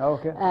well.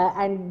 Okay.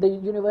 And the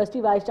university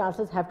vice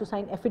chancellors have to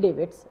sign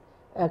affidavits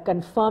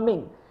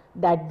confirming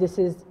that this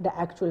is the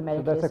actual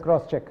merit list. So that's a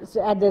cross-check.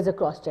 So, and there's a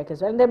cross-check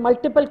as well. And there are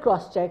multiple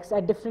cross-checks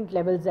at different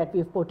levels that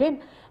we've put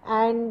in.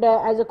 And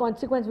as a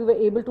consequence, we were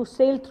able to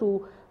sail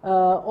through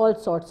all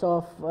sorts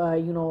of,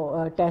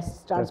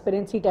 tests,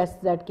 transparency tests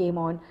that came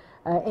on.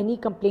 Any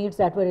complaints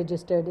that were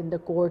registered in the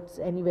courts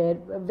anywhere,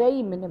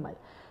 very minimal.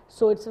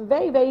 So it's a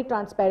very, very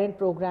transparent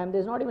program.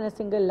 There's not even a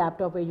single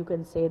laptop where you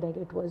can say that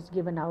it was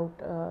given out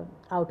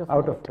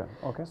of turn.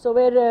 Okay. So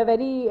we're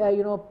very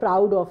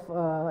proud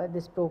of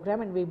this program,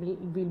 and we'll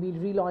be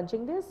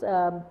relaunching this,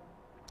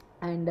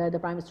 and the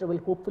Prime Minister will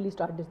hopefully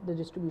start the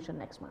distribution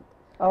next month.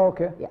 Oh,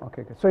 okay. Yeah.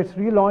 Okay. So it's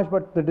relaunched,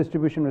 but the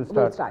distribution will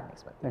start. Will start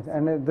next month.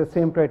 And the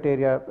same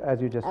criteria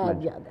as you just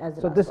mentioned. Yeah, as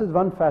so this is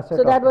one facet.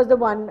 So that was the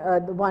one.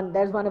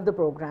 That's one of the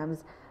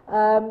programs.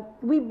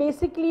 We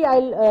basically,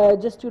 I'll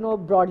just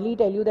broadly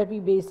tell you that we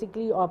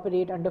basically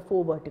operate under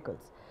 4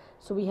 verticals.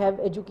 So we have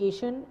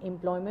education,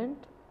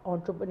 employment,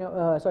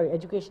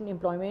 education,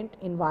 employment,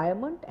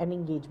 environment, and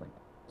engagement.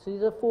 So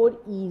these are 4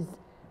 E's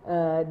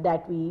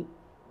that we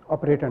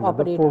operate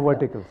under the 4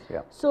 verticals.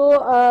 Yeah.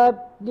 So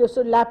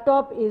so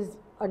laptop is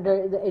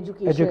under the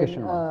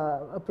education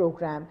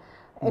program.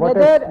 What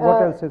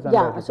else is under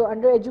education? So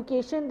under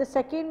education, the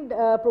second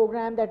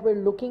program that we're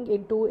looking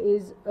into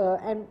is,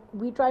 and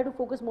we try to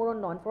focus more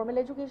on non-formal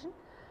education.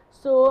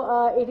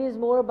 So it is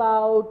more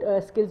about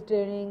skills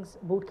trainings,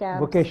 boot camps,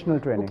 vocational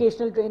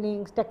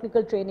trainings,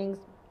 technical trainings.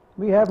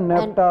 We have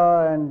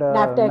NAFTA and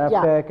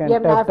NAFTEC and we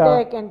have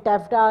NAFTEC and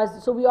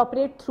TEFTAs. So we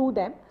operate through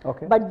them.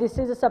 Okay. But this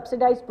is a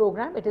subsidized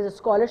program. It is a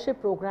scholarship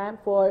program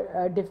for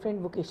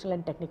different vocational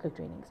and technical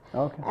trainings.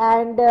 Okay.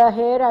 And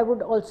here I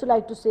would also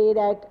like to say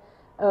that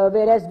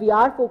whereas we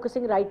are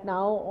focusing right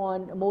now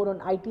on more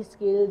on IT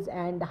skills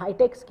and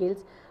high-tech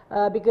skills,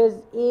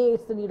 because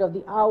it's the need of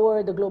the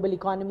hour, the global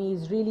economy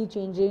is really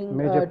changing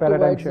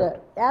towards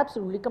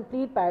absolutely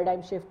complete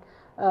paradigm shift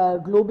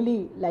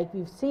globally, like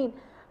we've seen.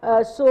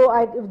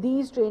 So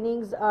these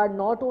trainings are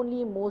not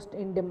only most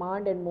in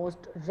demand and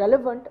most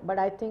relevant, but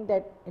I think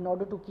that in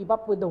order to keep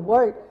up with the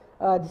world,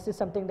 this is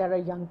something that our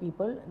young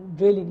people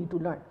really need to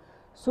learn.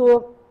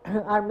 So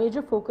our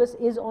major focus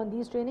is on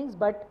these trainings,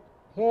 but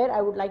here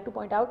I would like to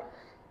point out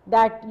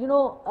that, you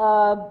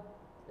know,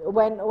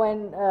 when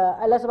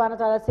Allah subhanahu wa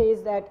ta'ala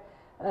says that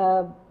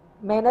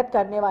mehnat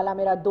karne wala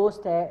mera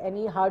dost hai,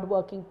 any hard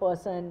working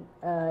person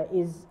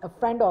is a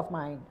friend of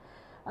mine,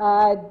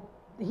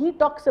 he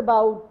talks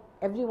about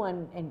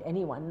everyone and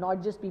anyone,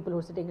 not just people who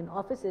are sitting in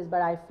offices,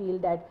 but I feel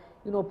that,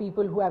 you know,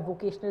 people who have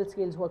vocational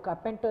skills, who are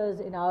carpenters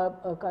in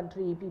our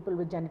country, people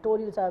with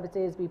janitorial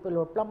services, people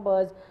who are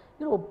plumbers,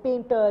 you know,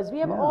 painters, we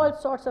have all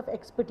sorts of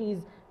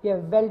expertise, we have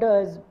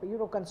welders, you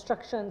know,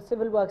 construction,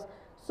 civil works.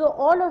 So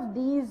all of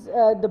these,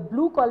 the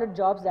blue collar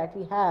jobs that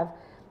we have,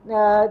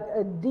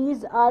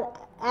 these are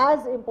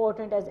as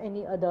important as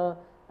any other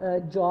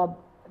job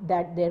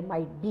that there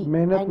might be.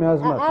 Mehnat mein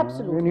azmat.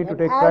 Absolutely. You need to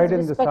take pride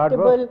in this hard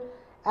work.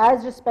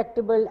 As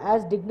respectable,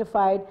 as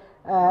dignified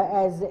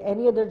as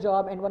any other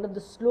job, and one of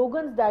the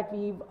slogans that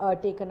we've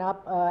taken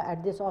up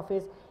at this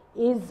office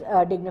is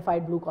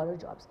dignified blue collar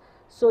jobs.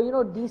 So, you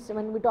know,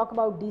 when we talk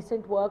about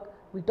decent work,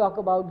 we talk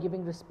about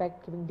giving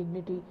respect, giving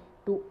dignity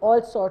to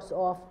all sorts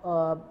of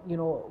you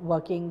know,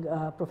 working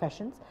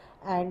professions,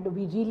 and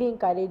we really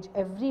encourage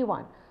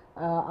everyone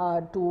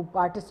to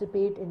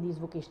participate in these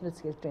vocational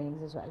skills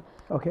trainings as well.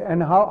 Okay,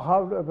 and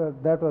how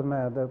that was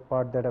my other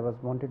part that I was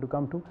wanted to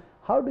come to.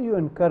 How do you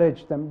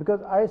encourage them?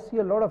 Because I see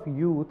a lot of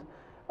youth,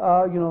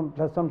 you know,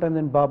 sometimes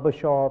in barber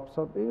shops,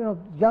 or, you know,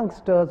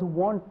 youngsters who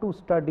want to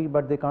study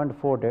but they can't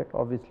afford it,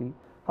 obviously.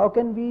 How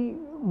can we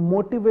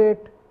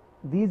motivate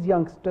these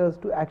youngsters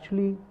to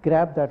actually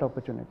grab that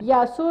opportunity?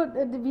 Yeah, so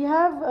we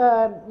have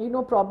you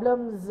know,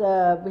 problems,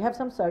 we have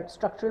some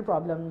structural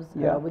problems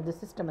with the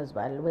system as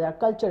well, with our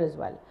culture as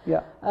well.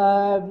 Yeah.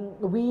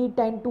 We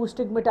tend to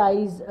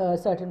stigmatize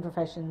certain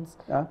professions,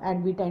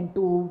 and we tend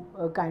to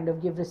kind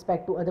of give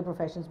respect to other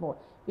professions more.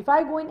 If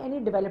I go in any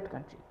developed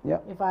country,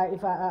 if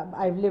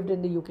I've lived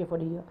in the UK for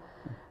a year,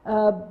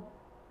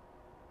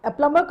 a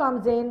plumber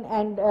comes in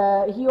and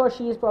he or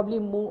she is probably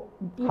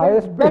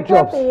even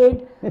better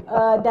paid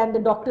than the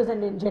doctors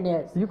and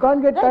engineers. You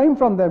can't get time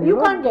from them. You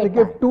know? Can't get They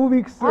give 2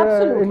 weeks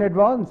in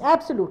advance.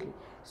 Absolutely.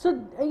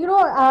 So, you know,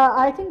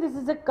 I think this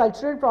is a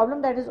cultural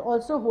problem that is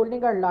also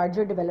holding our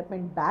larger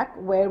development back,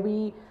 where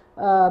we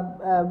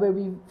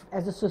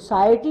as a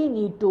society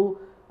need to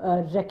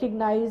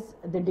recognize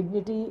the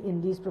dignity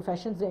in these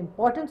professions, the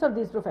importance of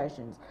these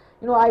professions.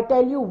 You know, I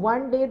tell you,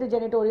 one day the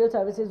janitorial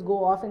services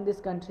go off in this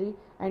country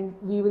and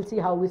we will see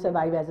how we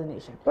survive as a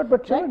nation. But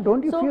right?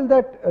 Don't you feel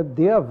that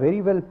they are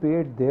very well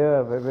paid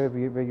there,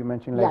 where you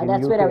mentioned, like, yeah,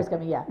 that's where I was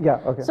coming,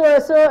 okay.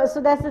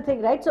 So that's the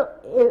thing, right? So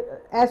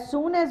as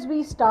soon as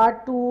we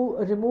start to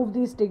remove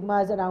these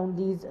stigmas around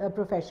these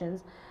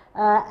professions,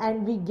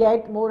 and we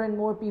get more and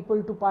more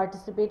people to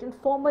participate in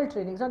formal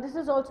trainings. Now, this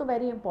is also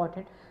very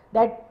important,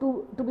 that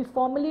to be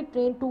formally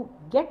trained, to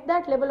get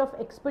that level of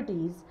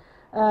expertise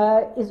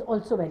is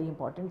also very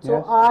important.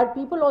 So our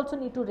people also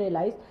need to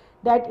realize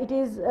that it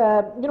is,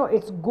 you know,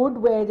 it's good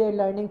where they're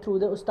learning through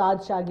the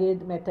Ustad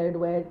Shagird method,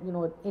 where, you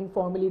know,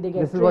 informally they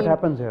get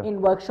trained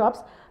in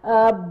workshops.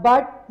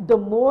 But the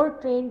more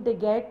trained they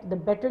get, the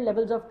better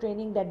levels of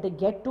training that they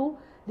get to,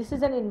 this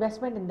is an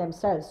investment in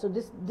themselves. So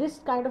this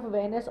kind of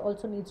awareness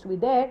also needs to be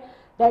there,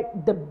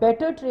 that the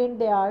better trained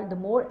they are, the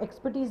more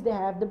expertise they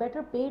have, the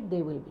better paid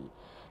they will be.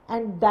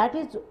 And that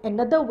is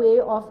another way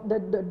of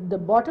the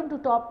bottom to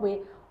top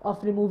way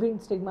of removing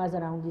stigmas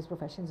around these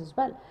professions as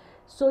well.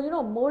 So, you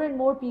know, more and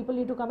more people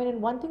need to come in,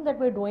 and one thing that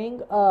we're doing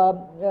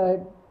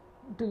to,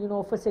 you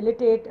know,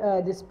 facilitate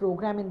this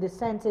program in this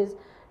sense is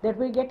that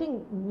we're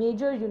getting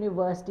major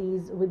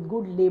universities with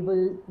good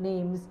label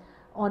names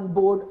on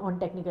board on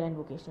technical and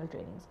vocational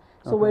trainings.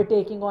 So we're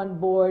taking on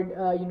board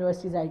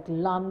universities like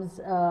LUMS,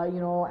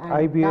 you know,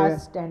 and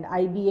NUST and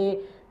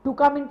IBA to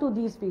come into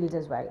these fields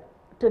as well.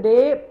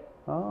 Today,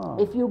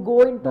 if you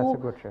go into,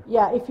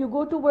 if you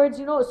go towards,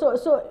 you know,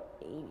 so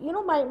you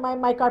know,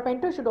 my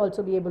carpenter should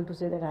also be able to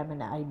say that I'm an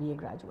IBA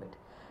graduate.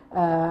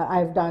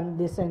 I've done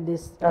this and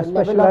this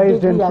level of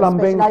degree. In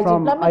plumbing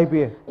from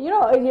IBA. You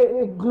know,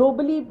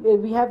 globally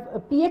we have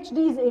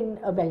PhDs in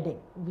welding.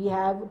 We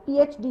have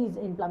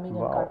PhDs in plumbing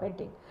and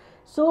carpenting.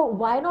 So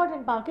why not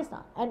in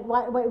Pakistan? And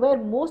where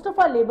most of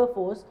our labor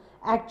force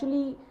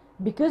actually,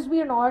 because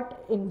we are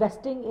not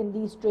investing in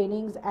these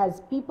trainings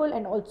as people,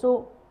 and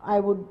also I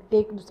would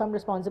take some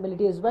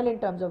responsibility as well in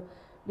terms of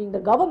being the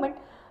government,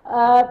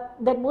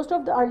 that most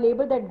of our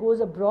labor that goes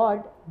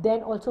abroad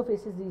then also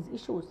faces these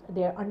issues.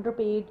 They are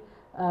underpaid,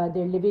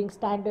 their living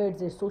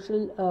standards, their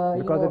social,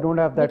 because they don't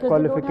have that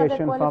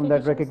qualification from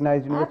that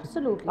recognized university.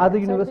 Absolutely. Are the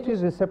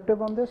universities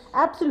receptive on this?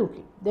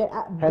 Absolutely.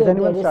 Has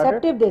anyone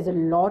receptive. There's a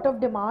lot of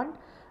demand.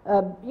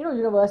 You know,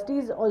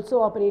 universities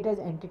also operate as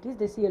entities.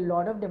 They see a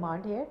lot of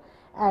demand here,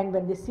 and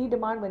when they see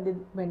demand,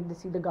 when they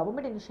see the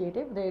government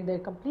initiative, they're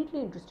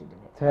completely interested in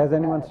it. So has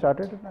anyone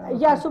started?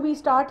 Yeah, so we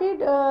started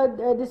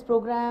this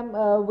program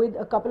with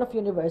a couple of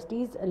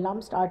universities.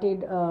 LUM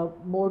started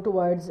more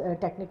towards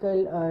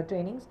technical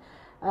trainings.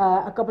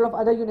 A couple of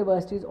other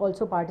universities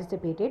also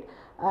participated,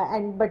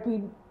 but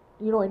we,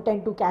 you know,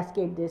 intend to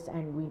cascade this,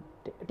 and we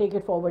take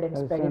it forward and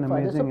That's spread an it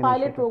further. So amazing pilot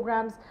initiative.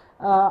 programs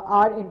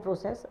are in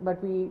process,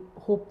 but we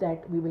hope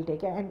that we will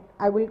take it. And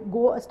I will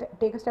go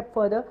take a step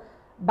further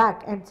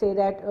back and say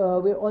that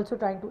we're also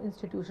trying to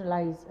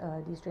institutionalize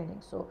these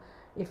trainings. So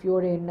if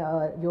you're in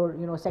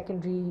your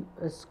secondary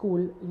school,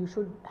 you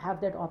should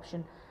have that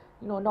option.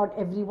 Not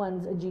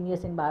everyone's a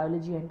genius in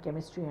biology and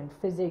chemistry and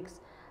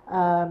physics,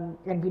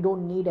 and we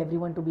don't need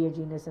everyone to be a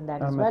genius in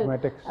that as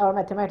Mathematics. well, or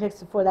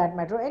mathematics for that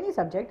matter, or any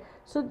subject.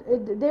 So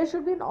there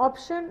should be an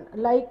option,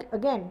 like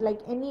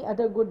any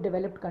other good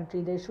developed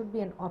country, there should be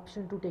an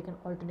option to take an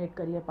alternate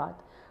career path,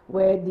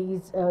 where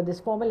this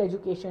formal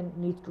education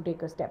needs to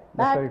take a step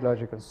back. That's very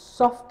logical.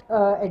 Soft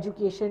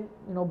education,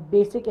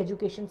 basic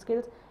education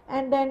skills,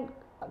 and then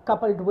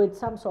coupled with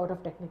some sort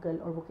of technical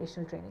or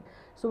vocational training.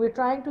 So we're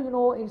trying to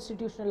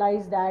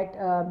institutionalize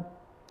that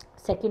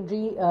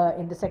secondary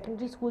in the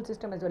secondary school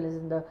system, as well as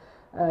in the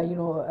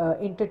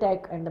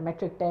intertech and the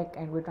metric tech,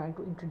 and we're trying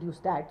to introduce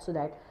that, so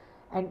that,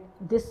 and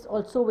this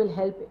also will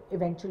help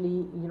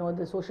eventually,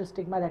 the social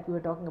stigma that we were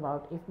talking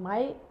about. If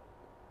my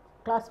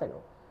class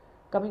fellow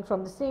coming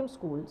from the same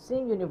school,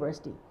 same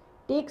university,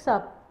 takes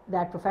up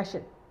that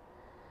profession,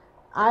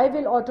 I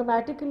will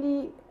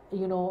automatically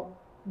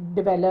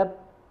develop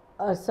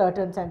a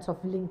certain sense of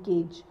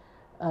linkage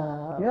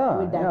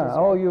with that as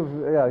well. Oh,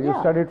 you've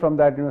studied from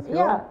that university.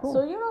 Yeah. Oh,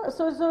 cool.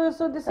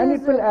 So this And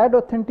is it will add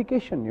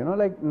authentication.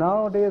 Like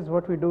nowadays,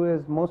 what we do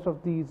is most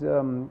of these,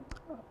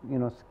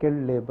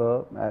 skilled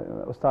labor,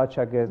 Ustad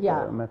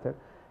Shagird method.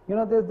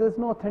 There's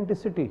no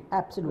authenticity.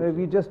 Absolutely.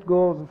 We just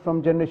go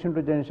from generation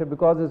to generation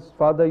because his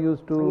father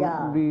used to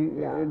be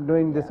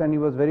doing this and he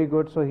was very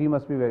good, so he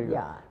must be very good.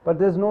 Yeah. But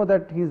there's no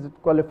that he's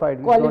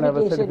qualified. We don't have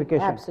a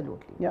certification.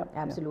 Absolutely. Yeah.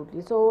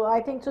 Absolutely. So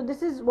I think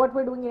this is what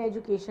we're doing in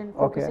education,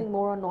 focusing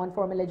more on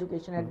non-formal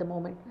education at the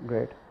moment.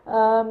 Great.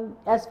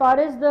 As far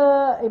as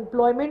the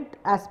employment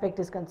aspect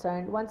is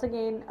concerned, once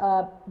again,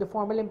 the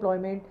formal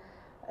employment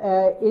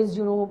is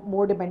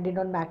more dependent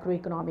on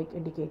macroeconomic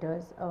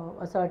indicators.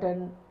 A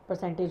certain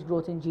percentage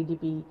growth in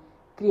GDP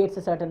creates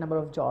a certain number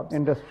of jobs.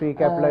 Industry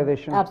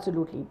capitalization.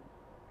 Absolutely.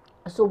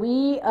 So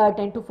we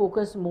tend to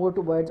focus more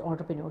towards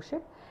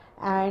entrepreneurship,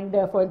 and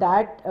for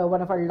that,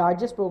 one of our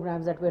largest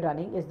programs that we're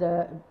running is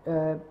the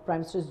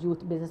Prime Minister's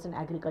Youth Business and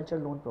Agriculture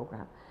Loan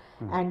Program.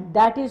 And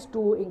that is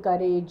to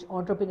encourage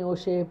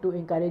entrepreneurship, to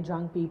encourage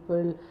young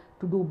people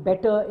to do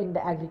better in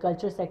the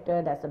agriculture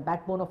sector. That's the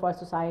backbone of our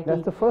society.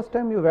 That's the first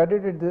time you've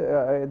added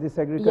this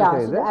agriculture,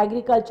 yeah, so the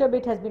agriculture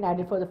bit has been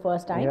added for the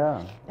first time.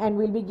 Yeah. And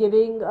we'll be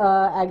giving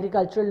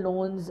agricultural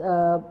loans,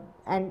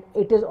 and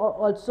it is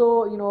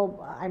also,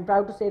 I'm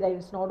proud to say that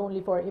it's not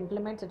only for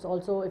implements, it's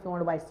also if you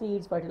want to buy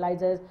seeds,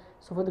 fertilizers,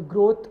 so for the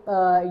growth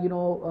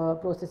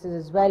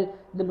processes as well,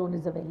 the loan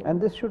is available.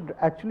 And this should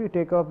actually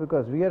take off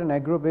because we are an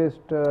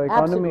agro-based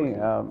economy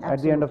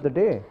at the end of the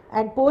day.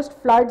 And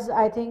post floods,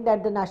 I think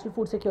that the national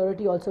food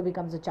security also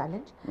becomes a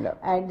challenge. Yeah.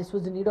 And this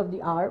was the need of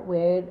the hour,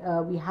 where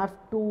we have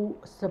to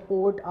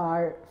support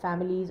our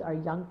families, our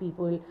young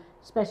people,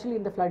 especially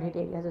in the flood hit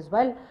areas as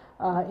well,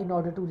 in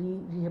order to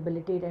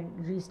rehabilitate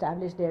and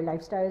reestablish their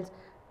lifestyles.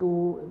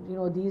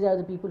 These are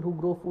the people who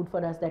grow food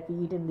for us that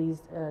we eat in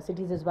these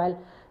cities as well.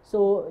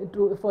 So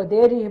for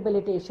their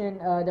rehabilitation,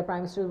 the Prime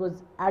Minister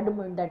was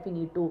adamant that we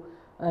need to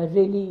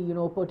really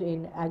put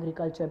in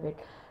agriculture bit.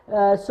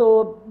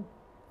 So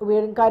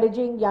we're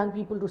encouraging young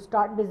people to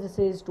start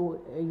businesses,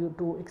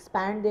 to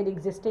expand their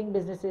existing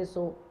businesses,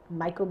 so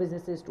micro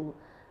businesses to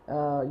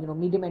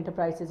medium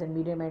enterprises,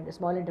 and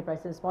small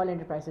enterprises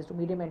to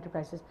medium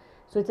enterprises.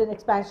 So it's an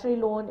expansionary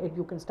loan.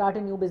 You can start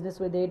a new business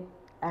with it,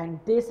 and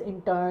this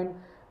in turn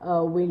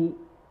will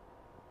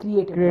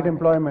create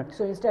employment.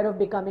 So instead of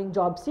becoming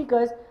job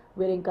seekers,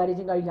 we're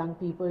encouraging our young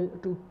people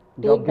to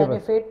take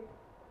benefit.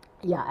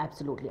 Yeah,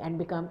 absolutely, and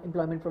become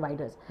employment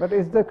providers. But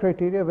is the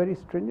criteria very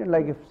stringent?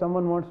 Like if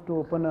someone wants to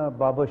open a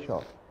barber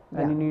shop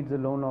and he needs a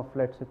loan of,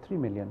 let's say, 3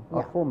 million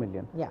or 4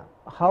 million,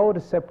 how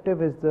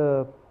receptive is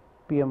the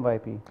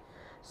PMYP?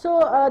 So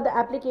the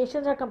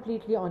applications are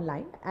completely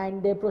online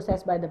and they're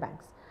processed by the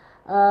banks.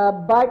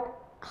 But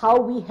how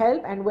we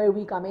help and where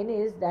we come in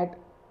is that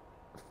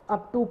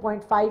up to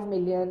 0.5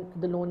 million,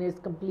 the loan is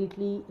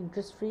completely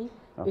interest free.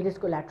 It is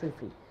collateral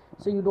free.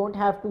 So you don't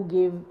have to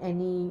give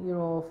any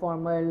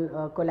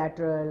formal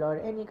collateral or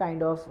any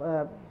kind of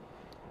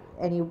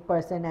any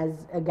person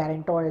as a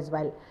guarantor as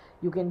well.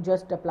 You can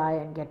just apply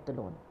and get the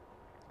loan.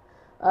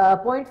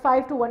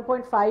 0.5 to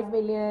 1.5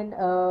 million,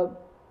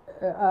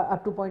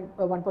 up to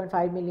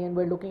 1.5 million,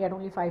 we're looking at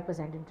only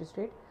 5% interest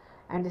rate,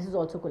 and this is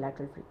also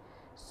collateral free.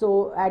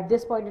 So at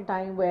this point in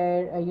time,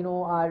 where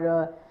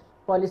our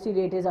policy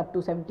rate is up to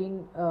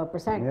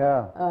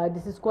 17%,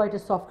 this is quite a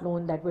soft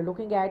loan that we're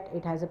looking at.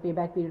 It has a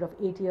payback period of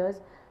 8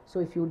 years. So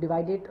if you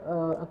divide it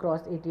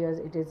across 8 years,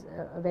 it is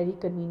a very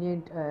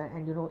convenient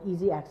and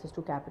easy access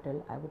to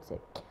capital, I would say.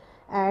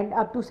 And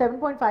up to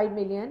 7.5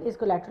 million is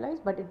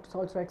collateralized, but it's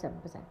also at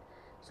 7%.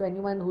 So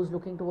anyone who's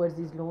looking towards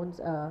these loans,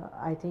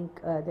 I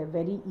think they're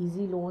very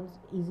easy loans,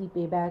 easy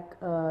payback,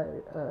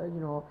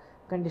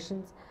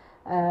 conditions.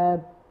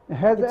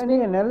 Has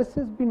any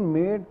analysis been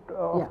made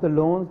of the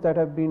loans that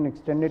have been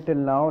extended till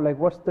now? Like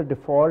what's the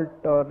default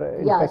or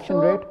infection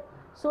rate?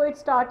 So it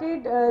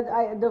started,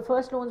 the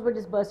first loans were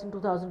disbursed in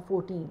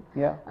 2014.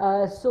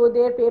 Yeah. So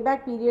their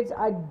payback periods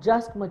are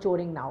just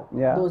maturing now,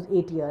 those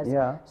 8 years.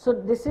 Yeah. So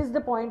this is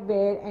the point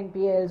where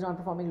NPLs,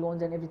 non-performing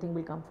loans and everything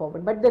will come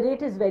forward. But the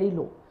rate is very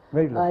low.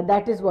 Very low.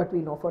 That is what we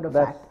know for a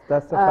fact.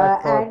 That's the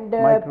fact for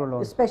micro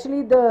loans.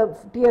 Especially the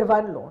tier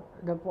 1 loan,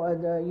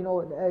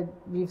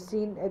 we've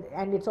seen,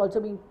 and it's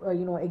also being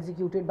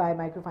executed by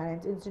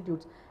microfinance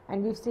institutes,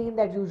 and we've seen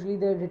that usually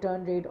the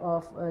return rate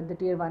of the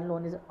tier 1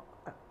 loan is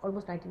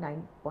almost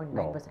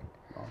 99.9%.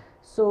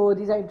 So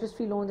these are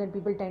interest-free loans, and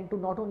people tend to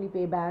not only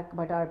pay back,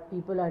 but our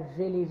people are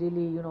really, they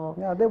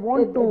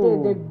want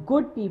to. They're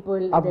good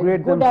people. Upgrade they're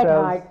good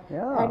themselves. at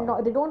heart,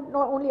 and they don't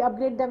not only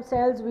upgrade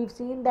themselves. We've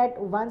seen that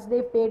once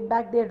they've paid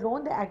back their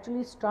loan, they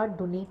actually start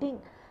donating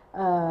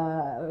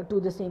to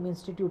the same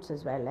institutes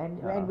as well.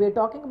 And we're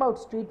talking about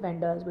street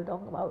vendors. We're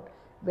talking about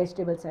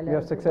vegetable sellers. We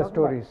have success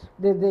stories.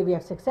 We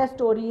have success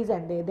stories,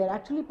 and they're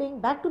actually paying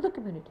back to the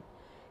community.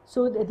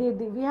 So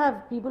we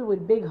have people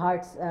with big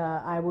hearts,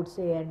 I would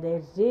say, and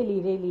they're really,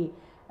 really,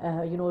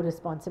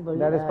 responsible.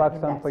 That is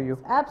Pakistan for you.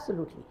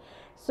 Absolutely.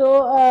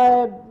 So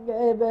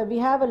we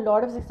have a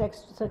lot of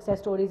success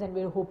stories, and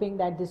we're hoping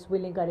that this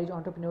will encourage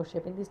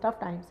entrepreneurship in these tough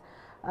times.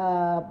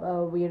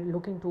 We are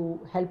looking to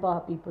help our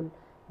people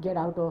get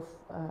out of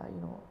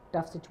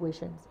tough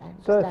situations. And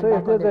so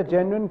if there's a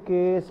genuine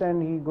case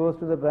and he goes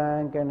to the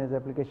bank and his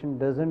application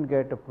doesn't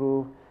get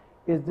approved,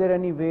 is there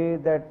any way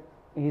that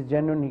he's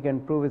genuine, he can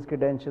prove his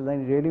credentials,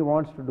 and he really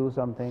wants to do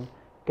something?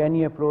 Can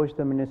he approach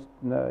the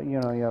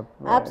your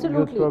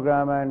youth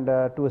program and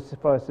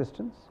for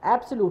assistance?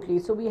 Absolutely.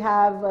 So we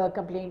have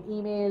complaint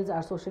emails.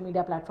 Our social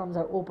media platforms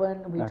are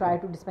open. We try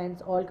to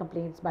dispense all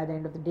complaints by the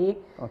end of the day.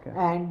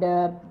 And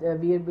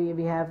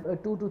we have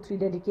 2 to 3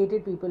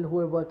 dedicated people who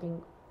are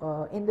working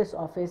in this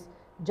office,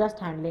 just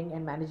handling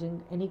and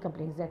managing any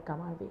complaints that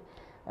come our way.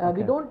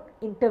 We don't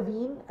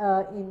intervene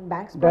in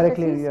banks'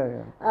 directly,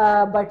 processes,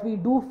 but we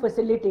do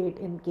facilitate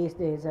in case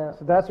there is a.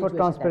 So that's for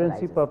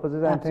transparency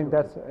purposes. I think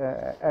that's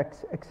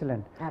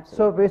excellent. Absolutely.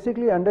 So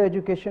basically, under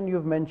education,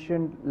 you've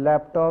mentioned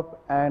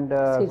laptop and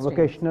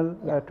vocational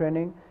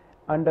training.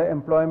 Under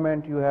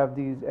employment, you have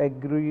these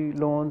agri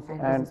loans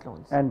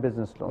and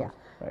business loans.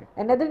 Right.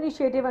 Another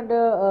initiative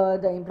under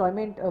the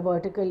employment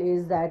vertical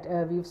is that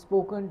we've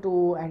spoken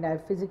to, and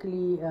I've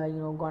physically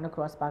gone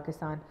across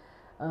Pakistan.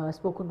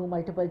 Spoken to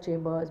multiple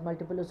chambers,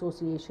 multiple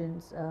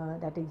associations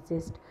that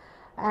exist,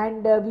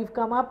 and we've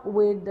come up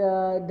with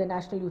the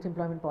National Youth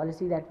Employment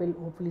Policy that will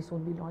hopefully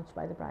soon be launched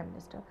by the Prime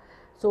Minister.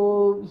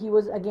 So he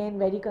was again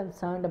very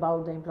concerned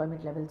about the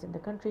employment levels in the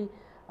country,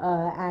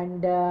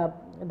 and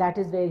that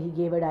is where he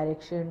gave a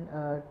direction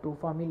to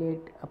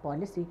formulate a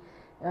policy.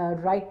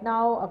 Right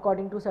now,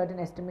 according to certain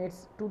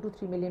estimates, 2 to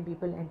 3 million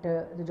people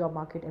enter the job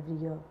market every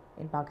year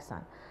in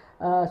Pakistan.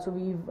 So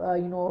we've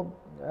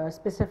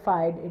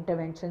specified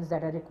interventions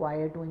that are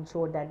required to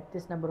ensure that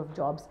this number of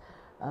jobs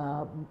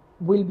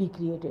will be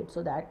created,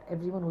 so that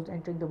everyone who's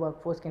entering the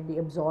workforce can be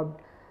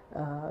absorbed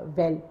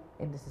well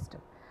in the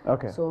system.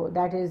 So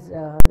that is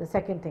the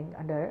second thing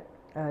under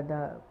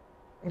the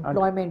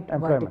employment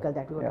vertical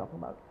that we were talking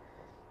about.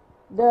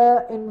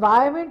 The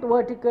environment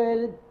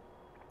vertical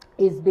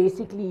is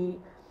basically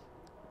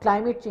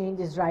climate change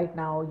is right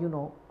now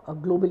a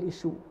global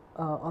issue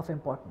of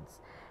importance.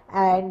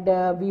 And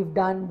we've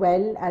done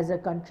well as a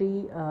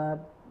country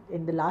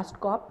in the last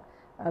COP.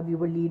 We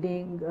were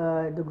leading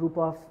the group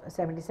of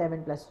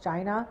 77 plus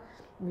China.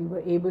 We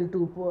were able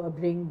to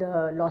bring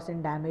the loss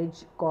and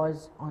damage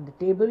cause on the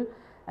table,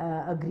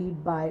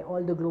 agreed by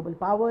all the global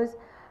powers.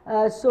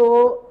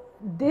 So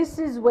this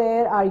is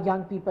where our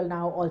young people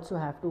now also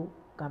have to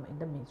come in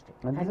the mainstream.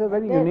 And this is a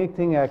very unique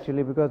thing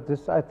actually, because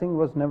this I think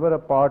was never a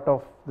part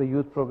of the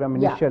youth program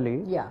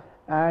initially.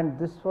 And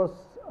this was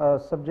a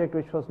subject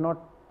which was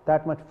not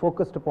that much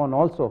focused upon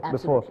also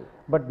before,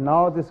 but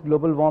now this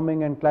global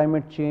warming and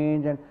climate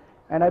change,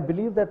 and I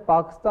believe that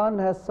Pakistan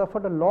has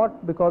suffered a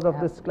lot because of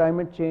this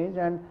climate change,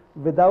 and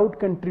without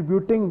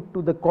contributing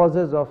to the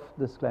causes of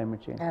this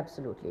climate change.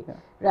 Absolutely.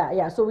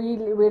 So we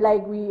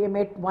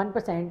emit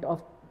 1%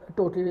 of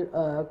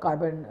total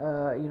carbon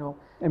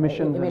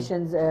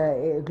emissions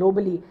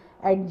globally,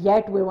 and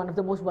yet we're one of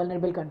the most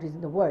vulnerable countries in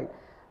the world.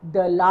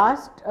 The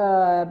last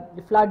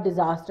flood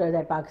disaster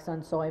that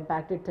Pakistan saw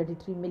impacted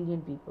 33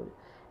 million people,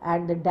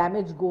 and the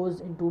damage goes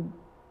into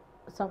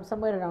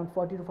somewhere around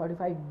 $40 to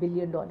 $45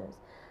 billion.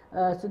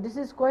 So this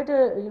is quite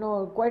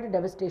a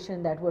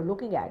devastation that we're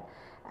looking at,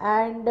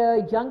 and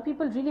young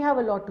people really have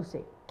a lot to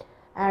say.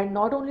 And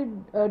not only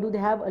do they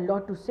have a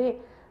lot to say,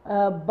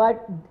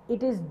 but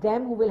it is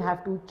them who will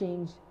have to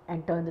change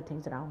and turn the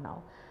things around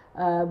now.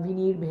 We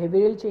need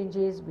behavioral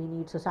changes, we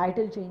need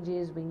societal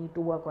changes, we need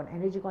to work on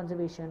energy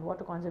conservation,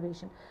 water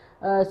conservation.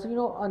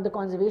 So on the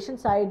conservation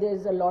side,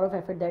 there's a lot of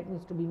effort that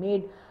needs to be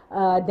made.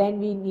 Then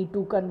we need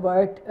to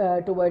convert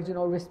towards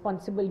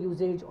responsible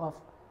usage of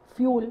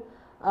fuel,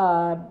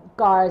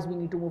 cars, we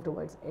need to move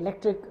towards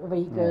electric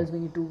vehicles, we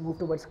need to move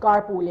towards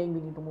carpooling,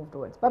 we need to move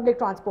towards public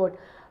transport.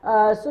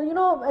 So, you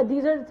know,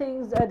 these are the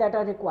things that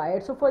are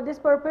required. So, for this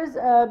purpose,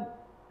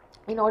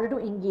 in order to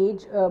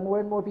engage more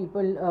and more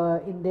people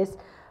in this,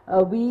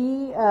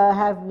 we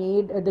have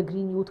made the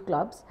Green Youth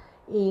Clubs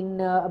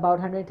in about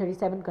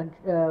 137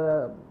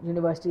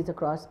 universities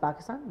across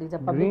Pakistan. These are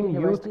public Green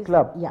universities. Youth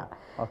Club. Yeah.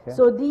 Okay.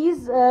 So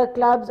these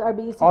clubs are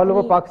basically all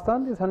over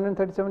Pakistan. These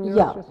 137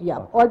 universities. Yeah,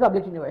 okay. All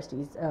public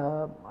universities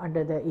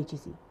under the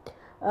HEC.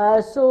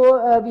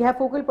 So we have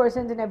focal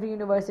persons in every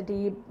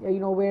university. You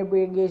know, where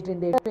we're engaged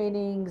in their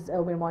trainings,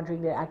 we're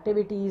monitoring their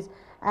activities,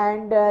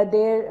 and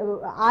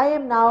I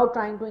am now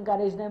trying to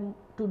encourage them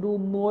to do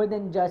more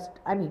than just.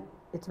 I mean,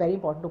 it's very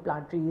important to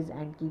plant trees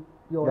and keep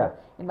your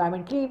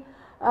environment clean.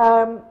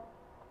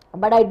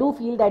 But I do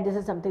feel that this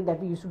is something that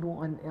we used to do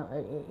on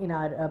in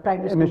our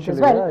primary schools as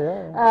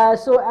well.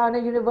 So on a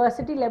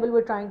university level,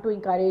 we're trying to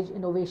encourage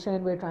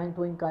innovation. We're trying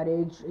to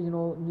encourage, you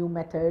know, new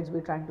methods.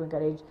 We're trying to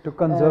encourage to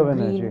conserve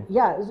green,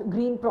 energy.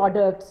 Green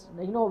products.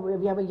 You know,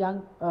 we have a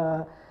young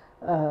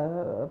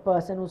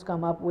person who's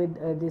come up with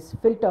this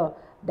filter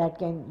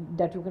that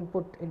you can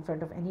put in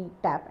front of any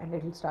tap, and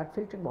it will start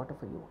filtering water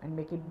for you and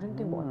make it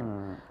drinking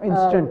water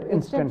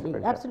instantly.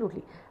 Filter.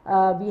 Absolutely.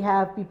 We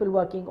have people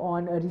working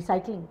on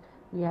recycling.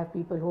 We have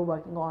people who are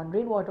working on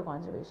rainwater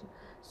conservation.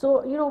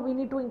 So, you know, we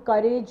need to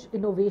encourage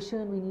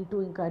innovation, we need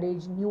to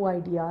encourage new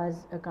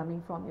ideas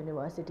coming from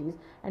universities,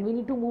 and we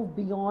need to move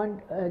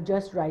beyond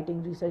just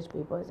writing research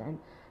papers, and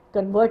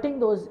converting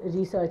those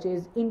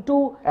researches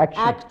into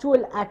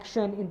actual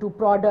action, into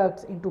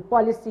products, into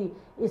policy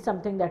is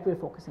something that we're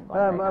focusing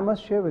on. I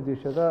must share with you,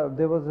 Shaza,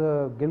 there was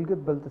a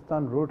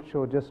Gilgit-Baltistan road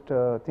show just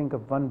think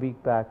of 1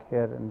 week back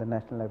here in the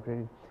National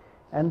Library.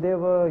 And there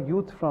were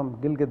youth from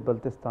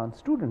Gilgit-Baltistan,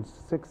 students,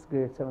 6th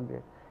grade, 7th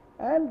grade.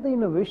 And the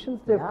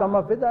innovations they've come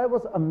up with, I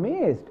was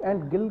amazed.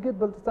 And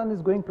Gilgit-Baltistan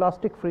is going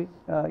plastic free.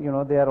 You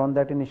know, they are on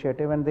that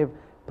initiative and they've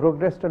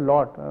progressed a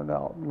lot,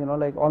 you know,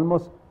 like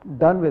almost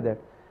done with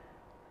it.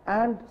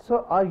 And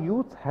so our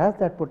youth has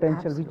that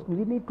potential.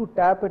 We need to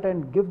tap it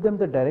and give them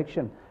the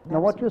direction. Now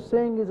what you're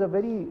saying is a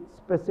very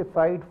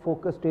specified,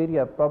 focused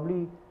area.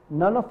 Probably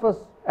none of us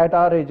at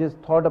our ages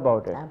thought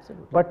about it.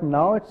 Absolutely. But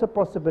now it's a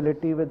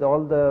possibility with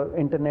all the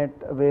internet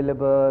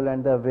available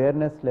and the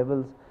awareness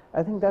levels.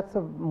 I think that's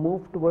a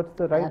move towards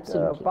the right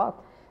path.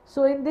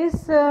 So in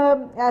this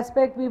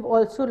aspect, we've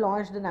also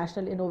launched the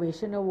National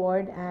Innovation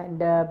Award,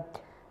 and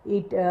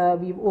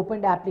we've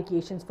opened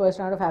applications. First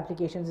round of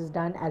applications is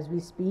done as we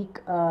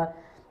speak.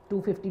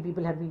 250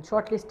 people have been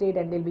shortlisted,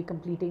 and they'll be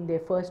completing their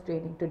first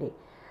training today.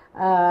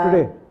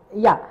 Today?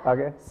 Yeah.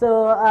 Okay.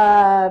 So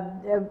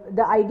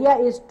the idea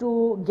is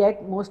to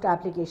get most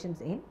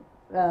applications in.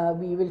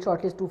 We will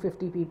shortlist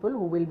 250 people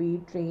who will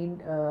be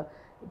trained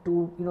to,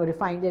 you know,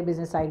 refine their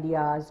business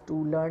ideas, to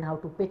learn how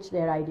to pitch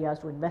their ideas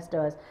to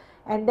investors,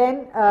 and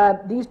then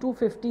these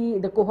 250,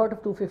 the cohort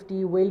of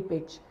 250 will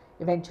pitch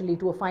eventually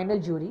to a final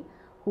jury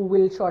who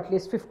will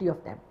shortlist 50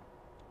 of them.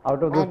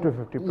 Out of those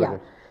 250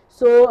 projects.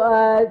 So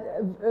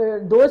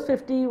those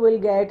 50 will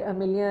get $1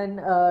 million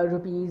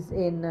rupees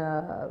in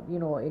you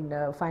know,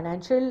 in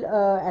financial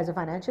as a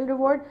financial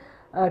reward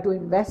to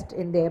invest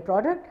in their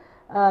product.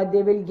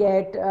 They will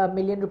get $1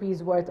 million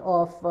rupees worth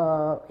of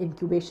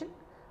incubation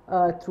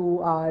through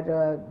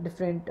our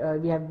different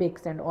we have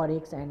BICS and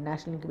ORICS and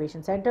National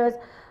Incubation Centers,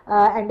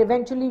 and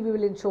eventually we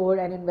will ensure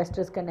an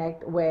investors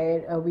connect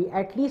where we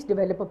at least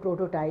develop a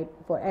prototype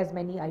for as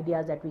many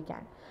ideas that we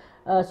can.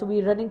 So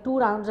we're running 2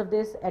 rounds of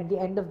this. At the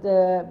end of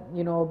the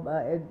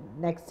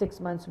next 6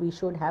 months, we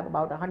should have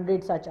about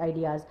 100 such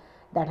ideas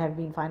that have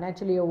been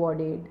financially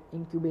awarded,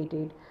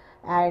 incubated,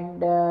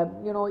 and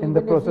in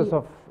the process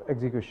of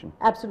execution.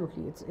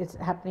 Absolutely, it's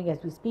happening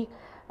as we speak.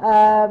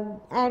 I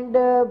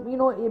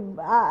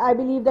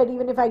believe that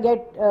even if I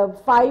get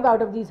 5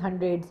 out of these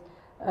hundreds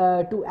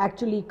to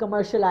actually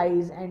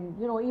commercialize, and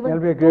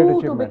even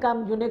 2 to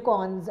become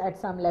unicorns at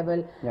some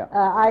level,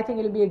 I think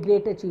it will be a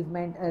great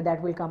achievement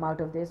that will come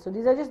out of this. So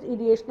these are just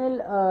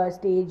ideational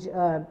stage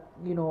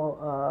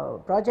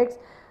projects,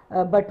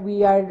 but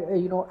we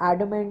are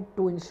adamant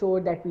to ensure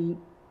that we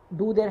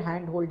do their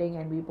hand holding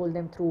and we pull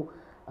them through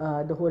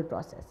the whole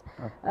process.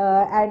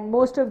 And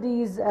most of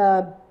these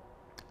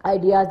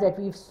ideas that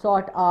we've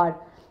sought are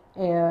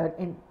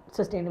in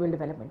sustainable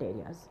development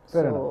areas.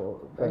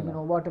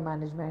 Water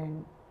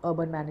management,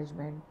 urban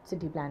management,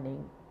 city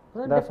planning,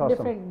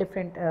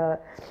 different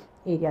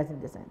areas in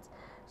this sense.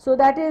 So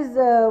that is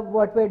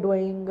what we're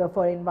doing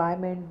for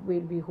environment.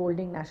 We'll be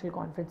holding national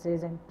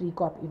conferences and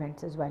pre-COP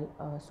events as well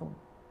soon.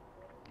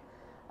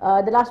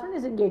 The last one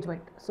is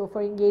engagement. So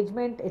for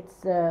engagement,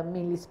 it's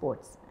mainly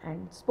sports.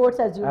 And sports,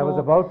 as you know... I was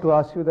about to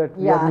ask you that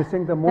we are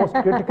missing the most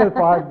critical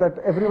part that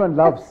everyone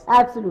loves.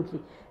 Absolutely.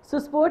 So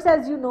sports,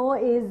 as you know,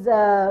 is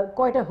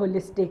quite a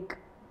holistic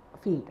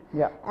field.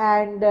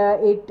 And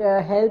it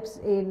helps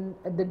in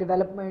the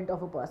development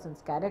of a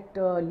person's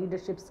character,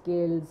 leadership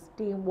skills,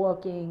 team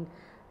working.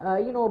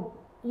 You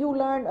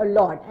learn a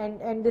lot.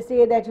 And they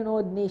say that,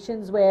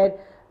 nations where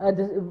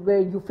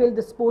where you fill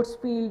the sports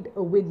field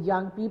with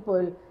young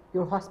people,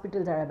 your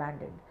hospitals are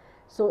abandoned.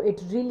 So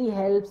it really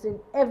helps in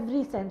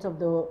every sense of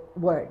the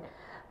word.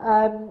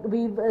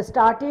 We've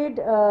started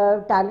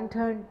talent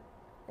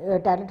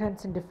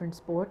hunts in different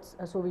sports.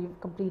 So we've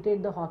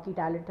completed the hockey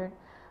talent hunt.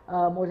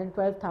 More than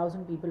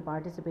 12,000 people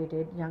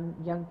participated,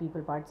 young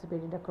people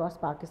participated across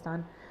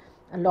Pakistan.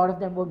 A lot of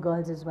them were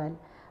girls as well.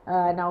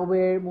 Now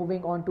we're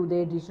moving on to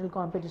their regional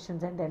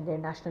competitions and then their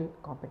national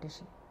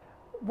competition.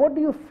 What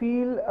do you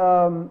feel,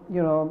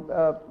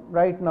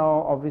 right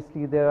now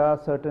obviously there are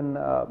certain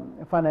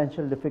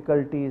financial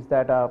difficulties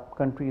that our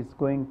country is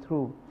going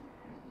through.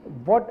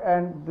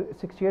 And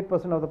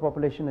 68% of the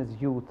population is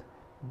youth.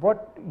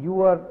 What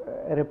you are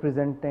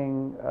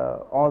representing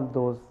all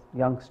those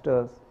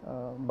youngsters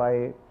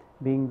by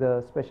being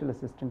the Special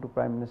Assistant to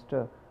Prime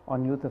Minister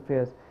on Youth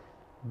Affairs,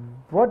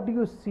 what do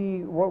you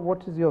see,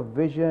 what is your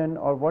vision,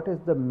 or what is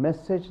the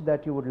message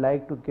that you would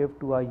like to give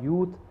to our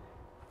youth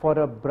for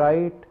a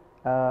bright,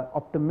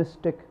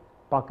 optimistic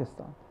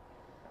Pakistan?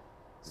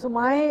 So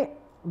my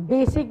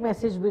basic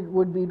message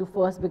would be to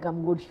first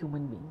become good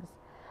human beings.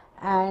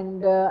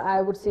 And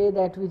I would say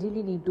that we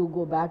really need to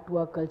go back to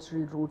our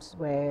cultural roots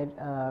where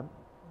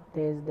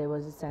there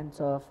was a sense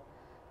of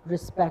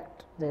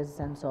respect, there's a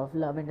sense of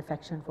love and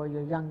affection for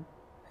your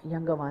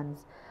younger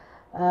ones.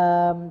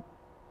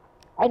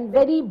 And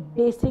very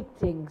basic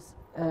things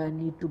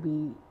need to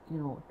be,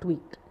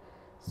 tweaked.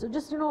 So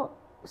just,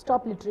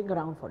 stop littering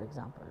around, for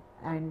example,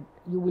 and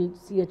you will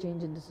see a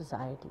change in the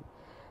society.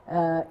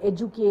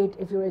 Educate,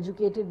 if you're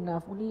educated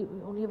enough,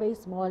 only a very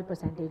small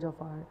percentage of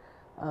our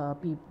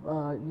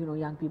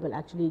young people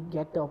actually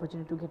get the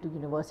opportunity to get to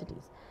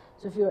universities.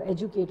 So if you're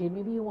educated,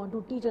 maybe you want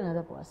to teach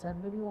another person,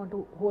 maybe you want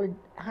to hold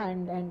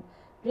hand and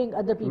bring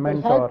other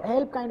people,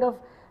 help kind of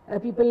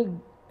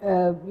people,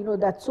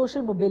 that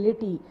social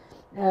mobility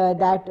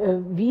that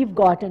we've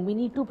got, and we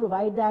need to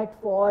provide that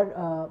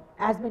for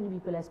as many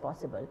people as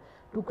possible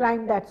to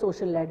climb that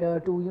social ladder,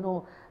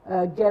 to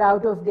get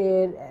out of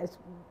their,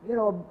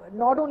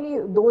 not only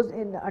those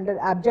under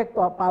abject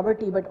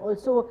poverty, but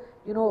also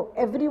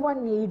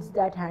everyone needs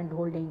that hand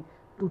holding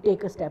to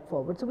take a step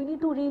forward. So we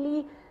need to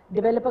really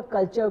develop a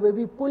culture where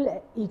we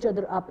pull each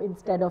other up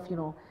instead of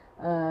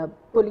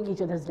pulling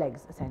each other's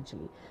legs,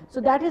 essentially. So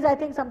that is, I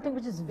think, something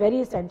which is very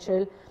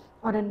essential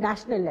on a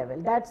national level.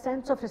 That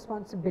sense of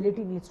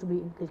responsibility needs to be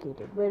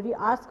inculcated, where we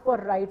ask for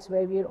rights,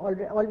 where we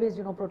are always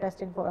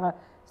protesting for our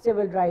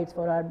civil rights,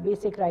 for our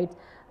basic rights.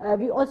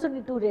 We also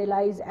need to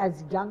realize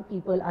as young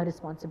people our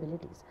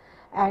responsibilities,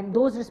 and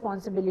those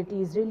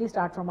responsibilities really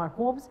start from our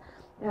homes,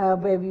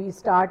 where we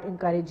start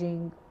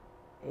encouraging,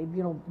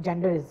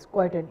 gender is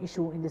quite an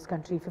issue in this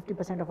country.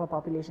 50% of our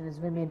population is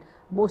women.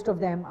 Most of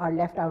them are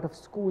left out of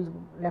schools,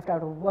 left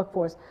out of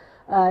workforce.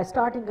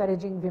 Start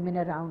encouraging women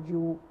around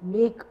you.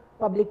 Make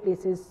public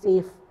places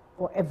safe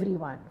for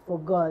everyone, for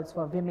girls,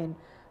 for women.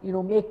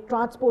 Make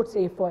transport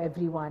safe for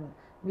everyone.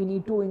 We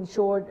need to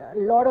ensure, a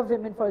lot of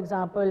women, for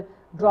example,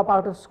 drop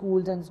out of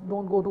schools and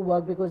don't go to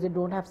work because they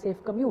don't have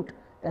safe commute.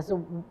 That's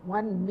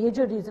one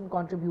major reason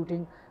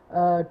contributing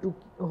to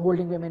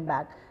holding women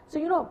back.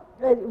 So,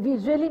 we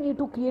really need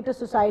to create a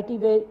society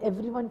where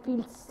everyone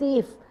feels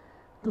safe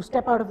to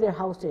step out of their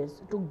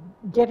houses, to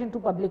get into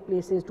public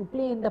places, to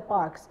play in the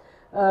parks,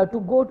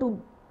 to go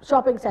to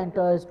shopping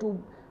centers,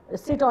 to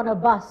sit on a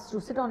bus,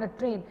 to sit on a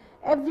train.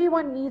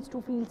 Everyone needs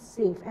to feel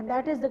safe, and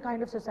that is the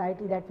kind of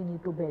society that we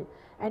need to build.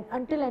 And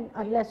until and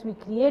unless we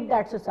create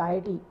that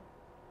society,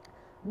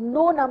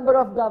 no number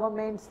of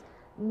governments,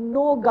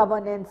 no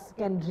governance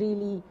can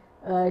really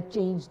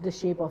change the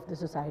shape of the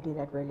society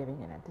that we're living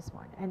in at this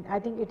point. And I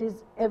think it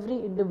is every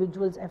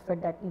individual's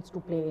effort that needs to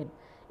play in.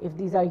 If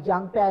these are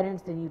young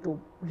parents, they need to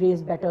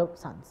raise better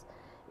sons.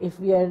 If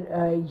we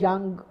are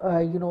young,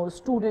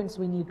 students,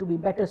 we need to be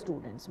better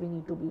students. We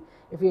need to be,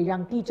 if we are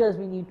young teachers,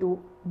 we need to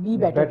be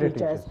better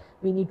teachers.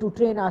 We need to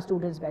train our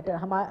students better.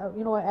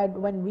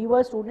 When we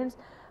were students,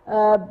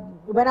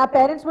 when our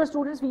parents were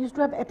students, we used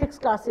to have ethics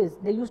classes.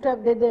 They used to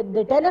have,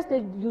 they tell us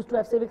they used to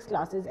have civics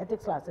classes,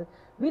 ethics classes.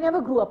 We never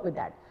grew up with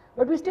that.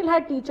 But we still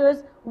had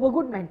teachers who were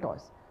good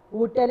mentors, who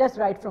would tell us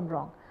right from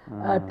wrong.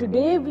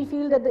 Today we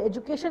feel that the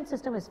education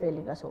system is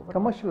failing us overall.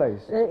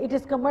 Commercialized. It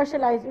is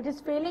commercialized. It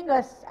is failing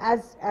us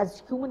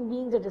as human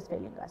beings. It is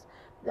failing us.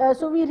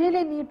 So we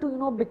really need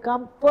to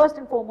become first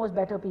and foremost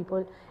better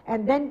people,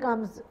 and then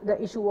comes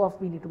the issue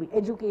of we need to be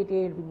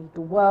educated, we need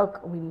to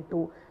work, we need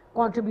to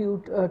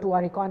contribute to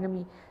our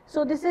economy.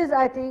 So this is,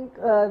 I think,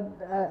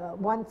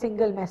 one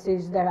single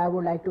message that I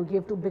would like to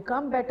give: to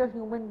become better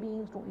human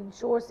beings, to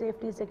ensure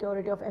safety and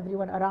security of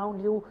everyone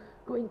around you,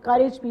 to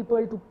encourage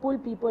people, to pull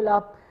people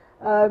up.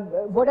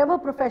 Whatever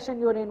profession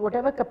you're in,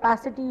 whatever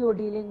capacity you're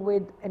dealing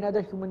with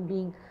another human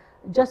being,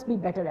 just be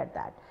better at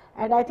that.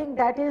 And I think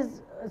that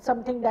is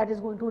something that is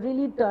going to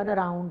really turn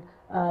around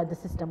the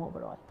system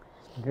overall.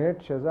 Great,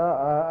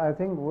 Shaza. I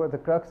think the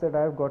crux that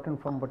I've gotten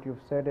from what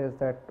you've said is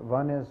that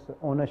one is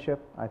ownership.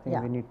 I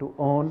think we need to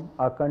own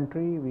our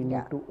country. We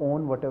need to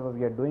own whatever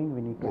we are doing.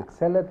 We need to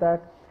excel at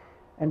that.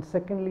 and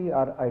secondly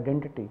our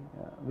identity.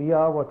 We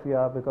are what we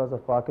are because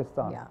of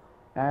Pakistan. Yeah.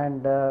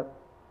 And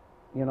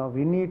you know,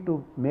 we need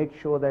to make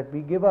sure that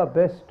we give our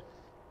best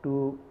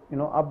to, you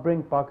know,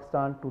 upbring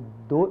Pakistan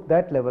to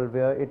that level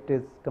where it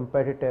is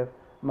competitive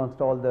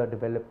amongst all the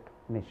developed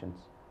nations,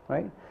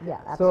 right? Yeah,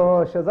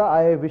 So absolutely. Shaza,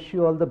 I wish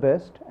you all the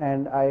best,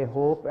 and I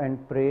hope and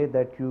pray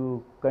that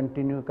you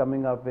continue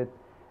coming up with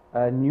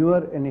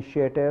newer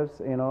initiatives,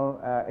 you know,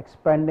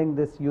 expanding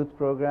this youth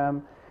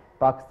program.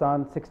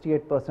 Pakistan,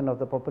 68% of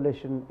the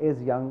population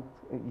is young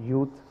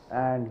youth,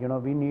 and you know,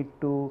 we need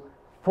to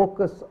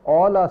focus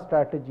all our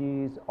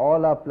strategies,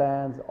 all our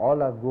plans,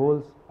 all our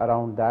goals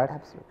around that.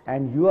 Absolutely.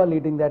 And you are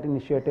leading that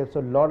initiative, so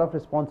a lot of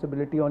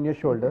responsibility on your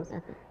shoulders.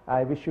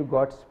 I wish you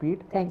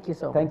Godspeed. Thank you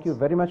so much. Thank you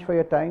very much for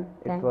your time.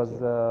 Thank it was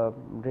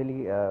you.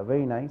 really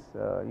very nice,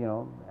 you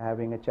know,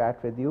 having a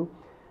chat with you.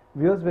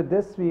 Viewers, with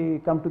this we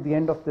come to the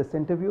end of this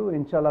interview.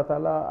 Inshallah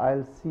ta'ala,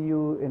 I'll see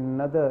you in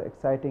another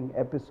exciting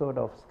episode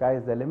of Sky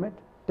is the Limit.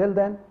 Till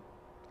then,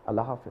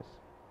 Allah Hafiz.